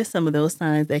you miss some of those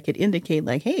signs that could indicate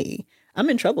like, hey, I'm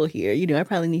in trouble here. You know, I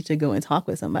probably need to go and talk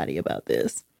with somebody about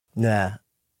this. Yeah.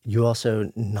 You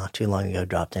also, not too long ago,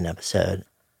 dropped an episode. I'm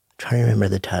trying to remember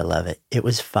the title of it. It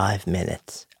was 5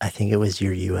 minutes. I think it was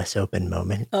your U.S. Open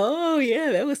moment. Oh,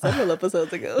 yeah. That was several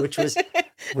episodes ago. Which was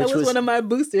one of my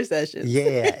booster sessions.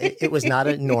 Yeah. It was not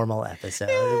a normal episode.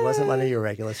 It wasn't one of your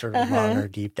regular sort of longer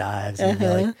deep dives.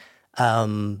 And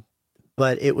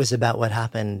but it was about what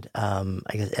happened, I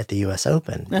guess, at the U.S.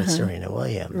 Open with Serena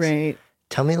Williams. Right.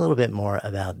 Tell me a little bit more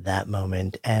about that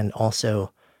moment, and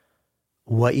also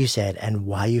what you said and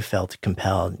why you felt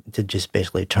compelled to just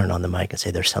basically turn on the mic and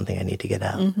say, there's something I need to get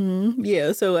out.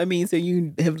 Yeah. So, I mean, so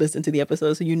you have listened to the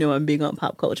episode, so you know I'm big on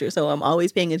pop culture. So I'm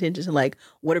always paying attention to like,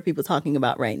 what are people talking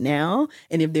about right now?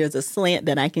 And if there's a slant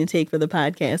that I can take for the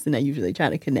podcast, then I usually try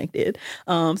to connect it.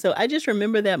 So I just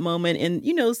remember that moment. And,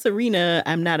 you know, Serena,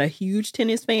 I'm not a huge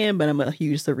tennis fan, but I'm a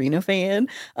huge Serena fan.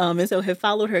 And so have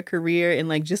followed her career and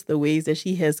like just the ways that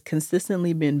she has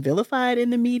consistently been vilified in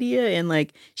the media. And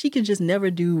like, she can just never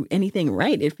do anything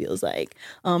right, it feels like.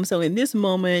 So in this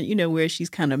moment, you know, where she's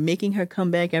kind of making her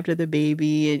comeback after the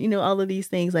baby and, you know, all of these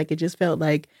things, like it just felt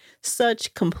like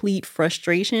such complete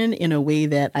frustration in a way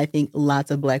that I think lots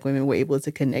of Black women were able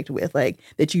to connect with, like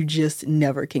that you just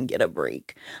never can get a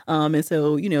break. And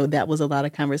so, you know, that was a lot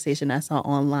of conversation I saw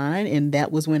online. And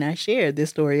that was when I shared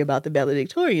this story about the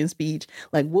valedictorian speech.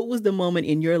 Like, what was the moment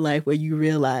in your life where you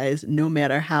realized no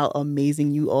matter how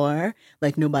amazing you are,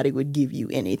 like nobody would give you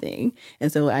anything?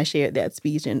 And so I shared that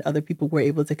speech and other people were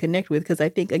able to connect with, because I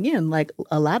think, again, like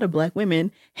a lot of Black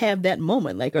women have that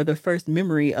moment, like, or the first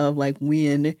memory of like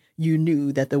when you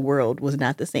knew that the world was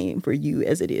not the same for you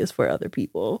as it is for other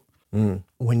people.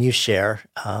 When you share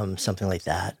something like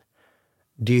that,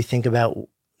 do you think about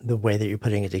the way that you're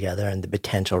putting it together and the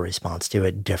potential response to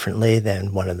it differently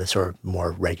than one of the sort of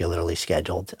more regularly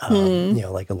scheduled,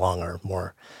 like a longer,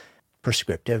 more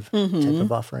prescriptive type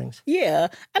of offerings? Yeah.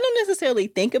 I don't necessarily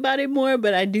think about it more,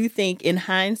 but I do think in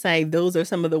hindsight, those are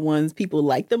some of the ones people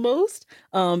like the most.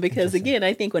 Because again,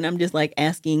 I think when I'm just like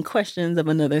asking questions of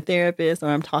another therapist, or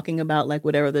I'm talking about like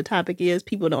whatever the topic is,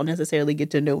 people don't necessarily get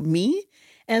to know me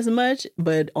as much.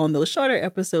 But on those shorter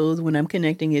episodes, when I'm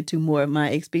connecting it to more of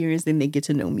my experience, then they get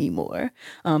to know me more.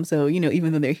 So,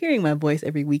 even though they're hearing my voice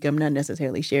every week, I'm not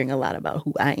necessarily sharing a lot about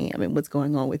who I am and what's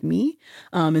going on with me.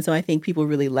 And so I think people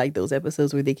really like those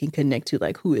episodes where they can connect to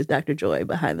like, who is Dr. Joy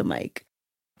behind the mic?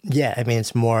 Yeah, I mean,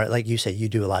 it's more like you say, you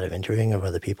do a lot of interviewing of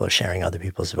other people, sharing other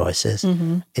people's voices.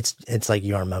 It's like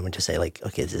your moment to say like,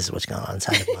 okay, this is what's going on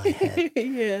inside of my head.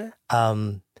 Yeah.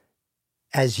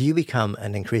 As you become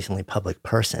an increasingly public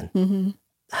person,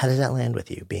 how does that land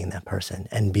with you, being that person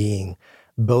and being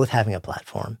both having a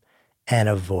platform and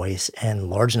a voice and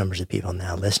large numbers of people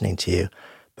now listening to you,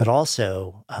 but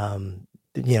also,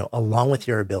 along with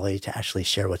your ability to actually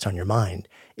share what's on your mind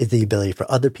is the ability for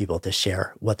other people to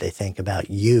share what they think about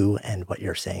you and what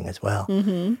you're saying as well.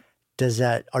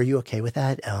 Are you okay with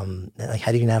that? Like,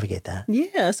 how do you navigate that?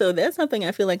 Yeah, so that's something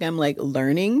I feel like I'm like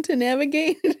learning to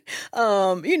navigate,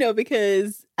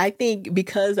 because I think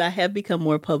because I have become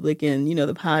more public and,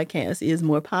 the podcast is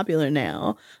more popular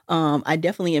now, I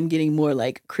definitely am getting more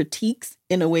like critiques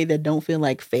in a way that don't feel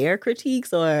like fair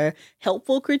critiques or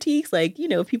helpful critiques. Like,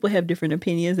 people have different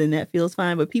opinions and that feels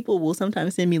fine, but people will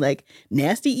sometimes send me like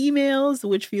nasty emails,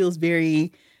 which feels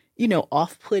very,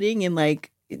 off-putting and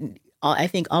like, I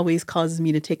think always causes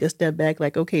me to take a step back,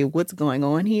 like, okay, what's going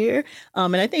on here?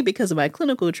 And I think because of my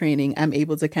clinical training, I'm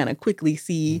able to kind of quickly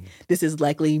see this is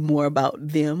likely more about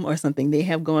them or something they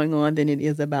have going on than it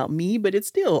is about me, but it's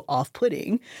still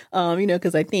off-putting,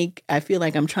 because I feel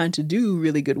like I'm trying to do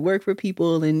really good work for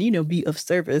people and, be of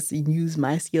service and use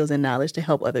my skills and knowledge to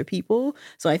help other people.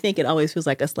 So I think it always feels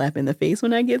like a slap in the face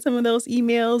when I get some of those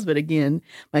emails. But again,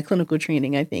 my clinical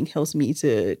training, I think, helps me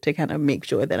to kind of make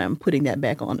sure that I'm putting that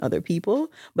back on other people.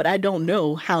 But I don't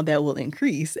know how that will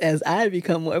increase as I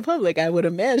become more public. I would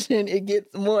imagine it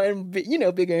gets more and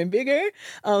bigger and bigger.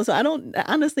 So I don't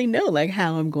honestly know like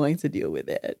how I'm going to deal with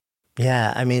it.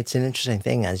 Yeah, I mean, it's an interesting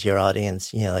thing as your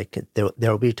audience. Like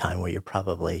there will be a time where you're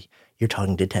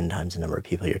talking to 10 times the number of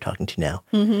people you're talking to now,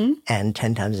 and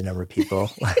 10 times the number of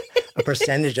people. A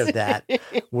percentage of that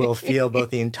will feel both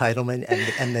the entitlement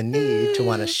and the need to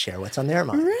want to share what's on their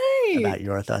mind. About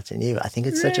your thoughts and you. I think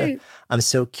it's I'm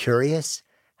so curious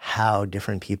how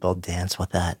different people dance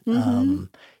with that, and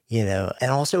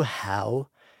also how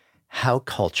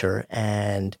culture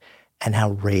and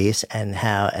how race and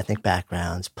how ethnic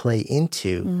backgrounds play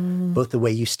into both the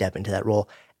way you step into that role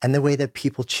and the way that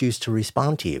people choose to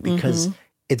respond to you, because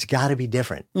it's got to be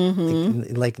different.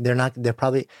 Like they're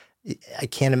probably, I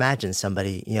can't imagine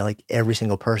somebody, like every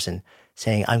single person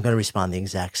saying, I'm going to respond the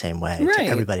exact same way to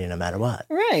everybody no matter what.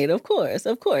 Right. Of course.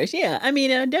 Yeah. I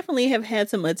mean, I definitely have had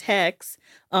some attacks.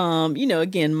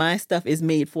 Again, my stuff is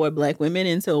made for Black women.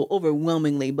 And so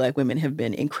overwhelmingly Black women have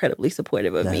been incredibly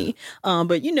supportive of me.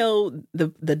 But,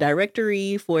 the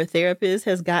directory for therapists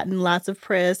has gotten lots of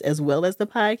press as well as the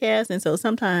podcast. And so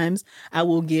sometimes I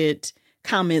will get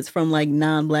comments from like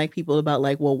non-Black people about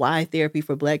like, well, why therapy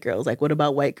for Black girls? Like, what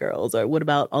about white girls? Or what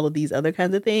about all of these other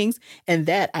kinds of things? And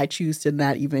that I choose to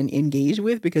not even engage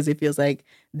with because it feels like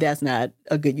that's not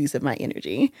a good use of my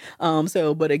energy.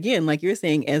 But again, like you're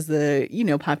saying, as the,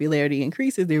 popularity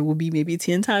increases, there will be maybe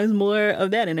 10 times more of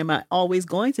that. And am I always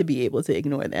going to be able to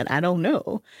ignore that? I don't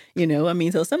know.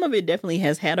 So some of it definitely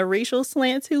has had a racial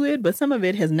slant to it, but some of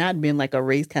it has not been like a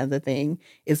race kind of thing.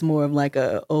 It's more of like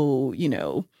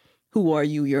who are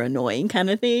you? You're annoying kind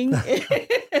of thing.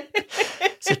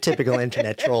 It's a typical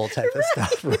internet troll type of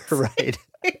stuff, right?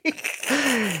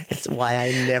 It's why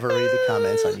I never read the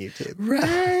comments on YouTube.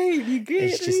 Right. You get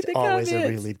It's just always comments.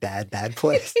 A really bad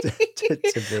place to be.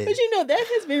 But that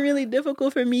has been really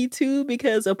difficult for me too,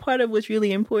 because a part of what's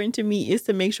really important to me is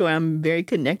to make sure I'm very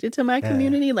connected to my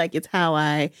community. Like it's how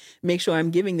I make sure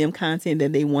I'm giving them content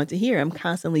that they want to hear. I'm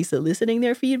constantly soliciting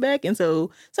their feedback. And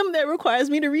so some of that requires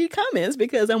me to read comments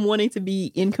because I'm wanting to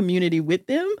be in community with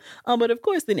them. But of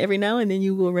course, then every now and then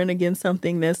you will run against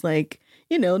something that's like,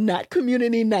 not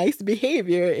community nice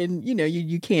behavior. And,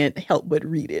 you can't help but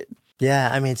read it. Yeah,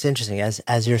 I mean, it's interesting.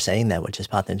 As you're saying that, what just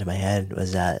popped into my head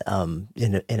was that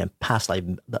in a past life,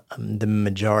 the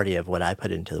majority of what I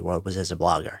put into the world was as a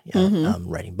blogger,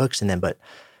 writing books, and then but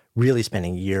really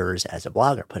spending years as a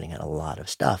blogger, putting out a lot of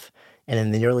stuff. And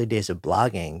in the early days of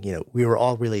blogging, we were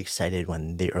all really excited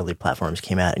when the early platforms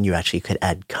came out and you actually could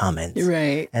add comments.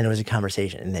 Right. And it was a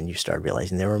conversation. And then you started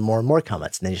realizing there were more and more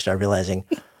comments. And then you started realizing,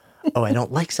 oh, I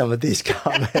don't like some of these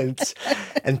comments.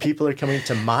 And people are coming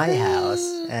to my house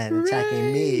and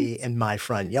attacking me in my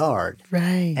front yard.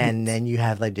 Right. And then you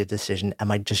have like the decision,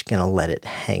 am I just going to let it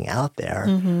hang out there?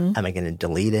 Am I going to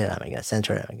delete it? Am I going to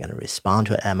censor it? Am I going to respond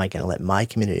to it? Am I going to let my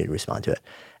community respond to it?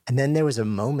 And then there was a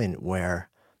moment where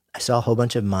I saw a whole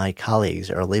bunch of my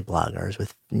colleagues, early bloggers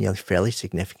with fairly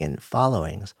significant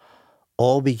followings,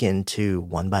 all begin to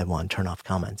one by one turn off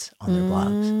comments on their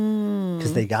blogs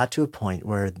because they got to a point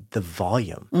where the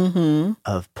volume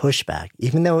of pushback,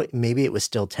 even though maybe it was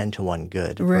still 10-1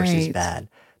 good versus bad,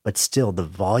 but still the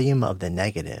volume of the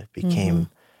negative became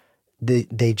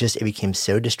it became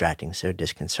so distracting, so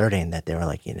disconcerting that they were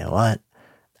like, you know what,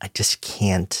 I just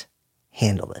can't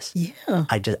handle this. Yeah.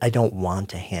 I don't want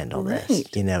to handle this.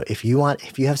 If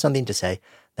you have something to say,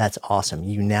 that's awesome.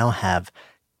 You now have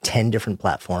 10 different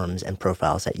platforms and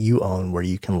profiles that you own where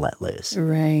you can let loose.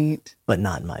 Right. But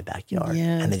not in my backyard.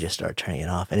 Yes. And they just start turning it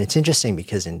off. And it's interesting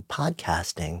because in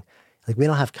podcasting, like we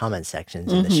don't have comment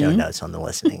sections in the show notes on the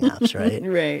listening apps, right?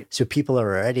 Right. So people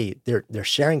are already, they're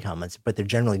sharing comments, but they're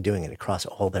generally doing it across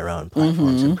all their own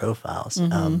platforms and profiles.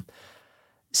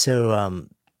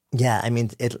 Yeah, I mean,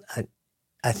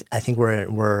 I think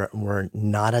we're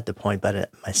not at the point, but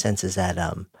my sense is that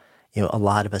a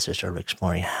lot of us are sort of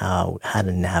exploring how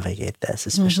to navigate this,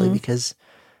 especially because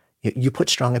you put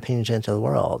strong opinions into the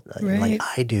world, like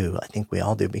I do. I think we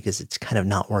all do, because it's kind of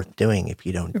not worth doing if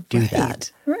you don't do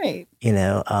that, right?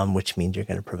 Which means you're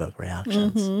going to provoke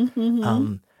reactions.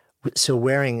 So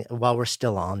while we're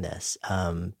still on this,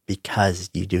 because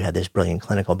you do have this brilliant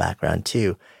clinical background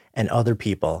too, and other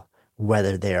people,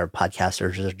 whether they are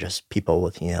podcasters or just people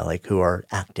with, who are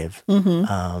active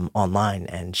online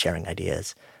and sharing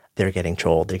ideas, they're getting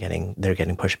trolled, they're getting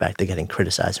pushback, they're getting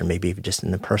criticized, or maybe even just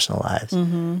in their personal lives.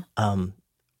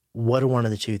 What are one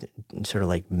of the two sort of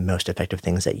like most effective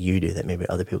things that you do that maybe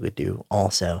other people could do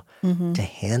also to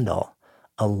handle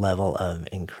a level of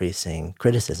increasing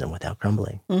criticism without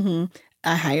crumbling?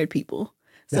 I hired people.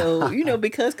 So,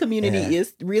 because community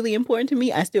is really important to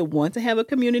me, I still want to have a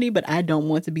community, but I don't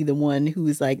want to be the one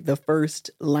who's like the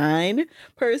first line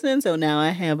person. So now I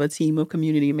have a team of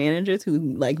community managers who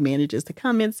like manages the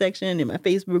comment section in my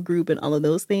Facebook group and all of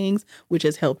those things, which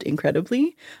has helped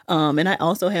incredibly. And I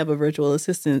also have a virtual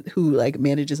assistant who like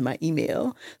manages my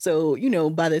email. So,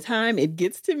 by the time it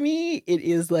gets to me, it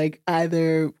is like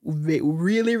either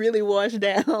really, really washed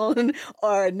down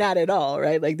or not at all,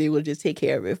 right? Like they will just take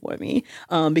care of it for me.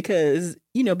 Because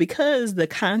the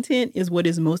content is what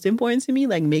is most important to me,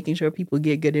 like making sure people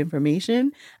get good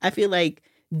information. I feel like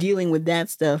dealing with that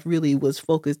stuff really was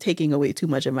taking away too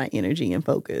much of my energy and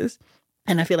focus.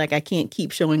 And I feel like I can't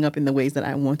keep showing up in the ways that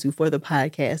I want to for the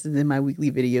podcast and in my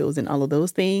weekly videos and all of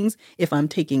those things if I'm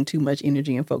taking too much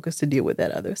energy and focus to deal with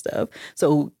that other stuff.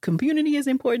 So community is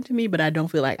important to me, but I don't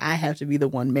feel like I have to be the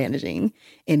one managing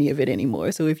any of it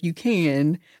anymore. So if you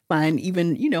can find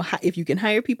even, if you can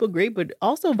hire people, great, but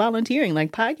also volunteering.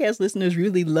 Like podcast listeners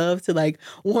really love to like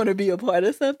want to be a part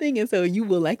of something. And so you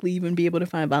will likely even be able to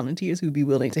find volunteers who'd be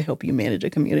willing to help you manage a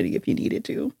community if you needed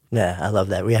to. Yeah, I love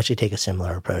that. We actually take a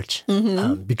similar approach.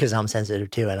 Because I'm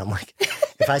sensitive too. And I'm like,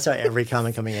 if I saw every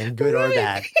comment coming in, good or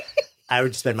bad, I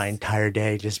would spend my entire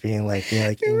day just being like,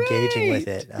 engaging with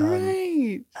it.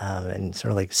 And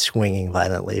sort of like swinging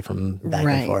violently from back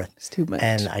and forth. It's too much.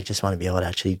 And I just want to be able to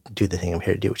actually do the thing I'm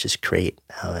here to do, which is create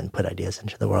and put ideas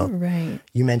into the world. Right.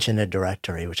 You mentioned a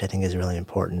directory, which I think is really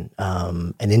important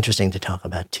and interesting to talk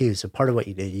about too. So part of what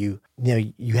you did, you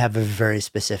have a very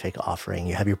specific offering.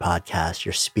 You have your podcast,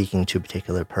 you're speaking to a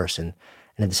particular person.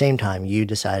 And at the same time, you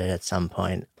decided at some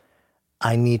point,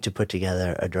 I need to put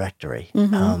together a directory.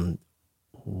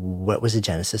 What was the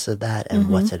genesis of that and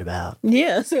what's it about?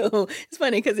 Yeah, so it's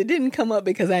funny because it didn't come up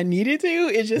because I needed to.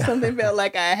 It's just something felt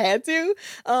like I had to.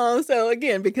 So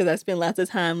again, because I spent lots of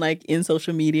time like in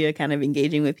social media kind of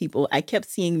engaging with people, I kept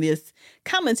seeing this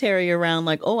commentary around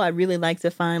like, oh, I really like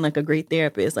to find like a great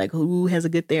therapist, like who has a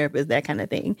good therapist, that kind of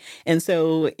thing. And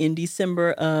so in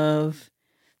December of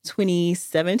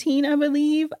 2017, I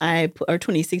believe, or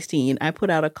 2016, I put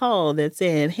out a call that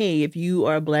said, hey, if you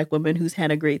are a Black woman who's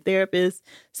had a great therapist,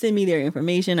 send me their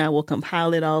information. I will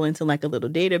compile it all into like a little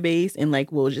database and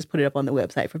like we'll just put it up on the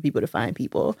website for people to find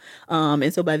people.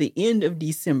 And so by the end of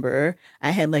December,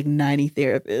 I had like 90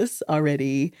 therapists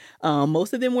already.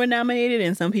 Most of them were nominated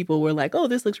and some people were like, oh,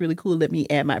 this looks really cool. Let me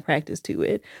add my practice to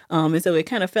it. And so it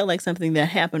kind of felt like something that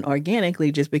happened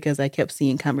organically just because I kept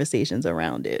seeing conversations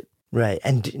around it. Right.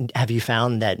 And have you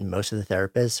found that most of the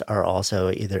therapists are also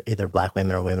either Black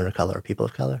women or women of color or people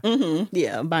of color? Mm-hmm.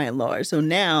 Yeah, by and large. So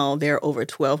now there are over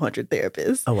 1,200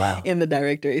 therapists in the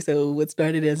directory. So what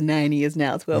started as 90 is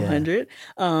now 1,200.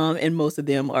 Yeah. And most of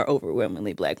them are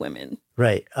overwhelmingly Black women.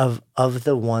 Right. Of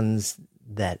the ones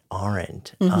that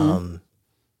aren't,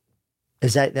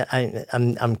 is that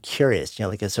I'm curious, you know,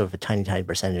 like a sort of a tiny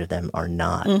percentage of them are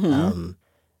not.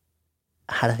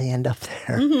 How do they end up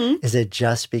there? Is it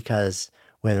just because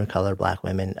women of color, Black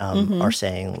women are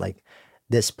saying like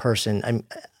this person?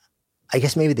 I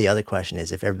guess maybe the other question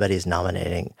is if everybody is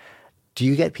nominating, do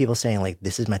you get people saying like,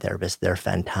 this is my therapist, they're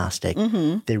fantastic.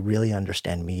 They really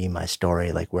understand me, my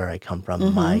story, like where I come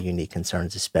from, my unique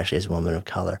concerns, especially as a woman of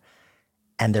color.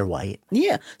 And they're white.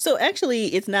 Yeah. So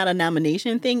actually, it's not a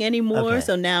nomination thing anymore. Okay.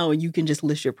 So now you can just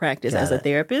list your practice as a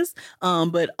therapist.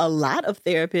 But a lot of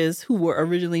therapists who were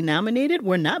originally nominated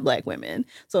were not Black women.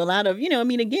 So a lot of,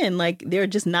 again, like there are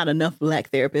just not enough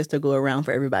Black therapists to go around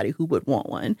for everybody who would want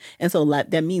one. And so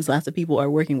that means lots of people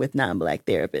are working with non-Black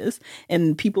therapists.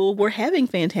 And people were having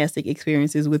fantastic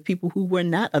experiences with people who were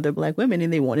not other Black women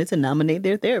and they wanted to nominate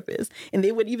their therapist. And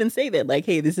they would even say that like,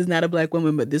 hey, this is not a Black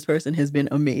woman, but this person has been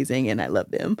amazing and I love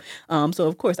them. So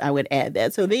of course I would add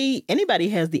that. So anybody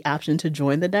has the option to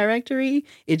join the directory.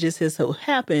 It just has so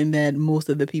happened that most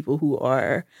of the people who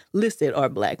are listed are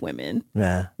Black women.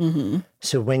 Yeah.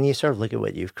 So when you sort of look at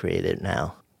what you've created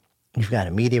now, you've got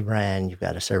a media brand, you've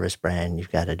got a service brand,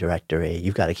 you've got a directory,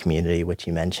 you've got a community, which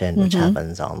you mentioned, which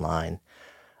happens online.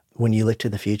 When you look to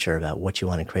the future about what you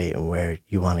want to create and where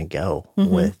you want to go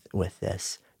with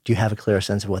this, do you have a clear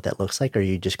sense of what that looks like, or are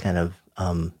you just kind of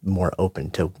more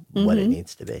open to what it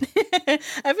needs to be?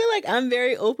 I feel like I'm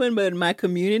very open, but my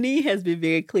community has been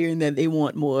very clear in that they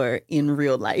want more in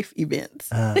real life events.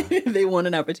 They want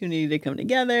an opportunity to come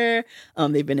together.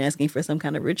 They've been asking for some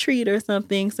kind of retreat or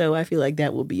something. So I feel like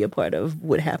that will be a part of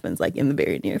what happens like in the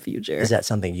very near future. Is that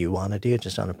something you want to do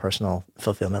just on a personal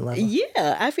fulfillment level?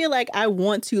 Yeah, I feel like I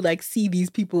want to like see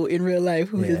these people in real life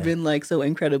who have been like so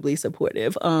incredibly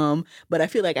supportive. But I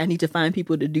feel like I need to find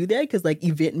people to do that because like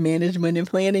event management and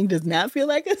planning does not feel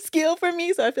like a skill for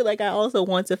me. So I feel like I also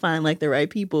want to find like the right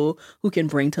people who can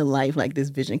bring to life like this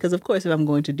vision. Because of course, if I'm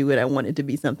going to do it, I want it to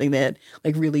be something that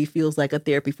like really feels like a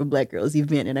Therapy for Black Girls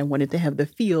event. And I want it to have the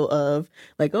feel of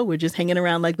like, oh, we're just hanging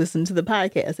around like listening to the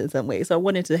podcast in some way. So I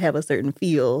wanted to have a certain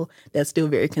feel that's still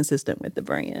very consistent with the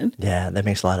brand. Yeah, that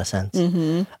makes a lot of sense.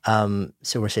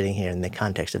 So we're sitting here in the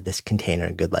context of this Container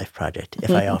Good Life project.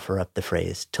 If I offer up the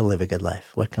phrase to live a good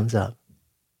life, what comes up?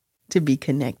 To be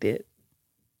connected.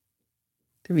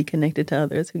 To be connected to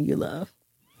others who you love.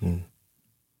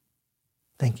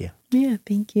 Thank you. Yeah,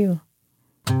 thank you.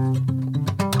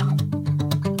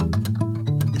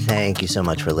 Thank you so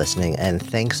much for listening, and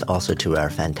thanks also to our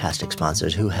fantastic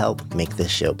sponsors who help make this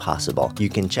show possible. You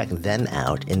can check them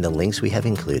out in the links we have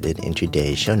included in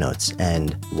today's show notes.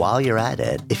 And while you're at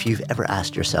it, if you've ever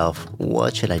asked yourself,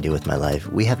 what should I do with my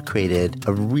life? We have created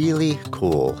a really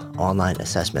cool online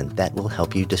assessment that will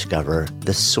help you discover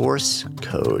the source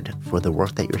code for the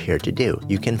work that you're here to do.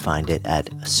 You can find it at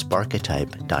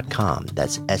sparketype.com.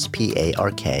 That's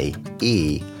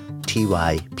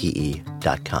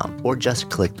SPARKETYPE.com, or just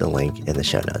click the link in the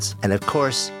show notes. And of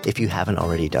course, if you haven't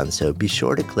already done so, be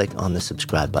sure to click on the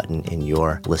subscribe button in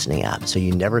your listening app so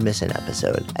you never miss an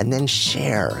episode. And then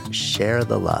share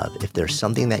the love. If there's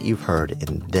something that you've heard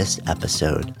in this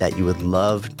episode that you would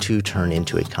love to turn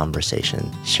into a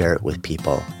conversation, share it with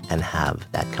people and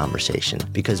have that conversation.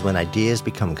 Because when ideas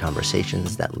become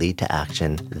conversations that lead to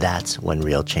action, that's when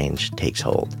real change takes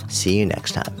hold. See you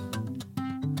next time.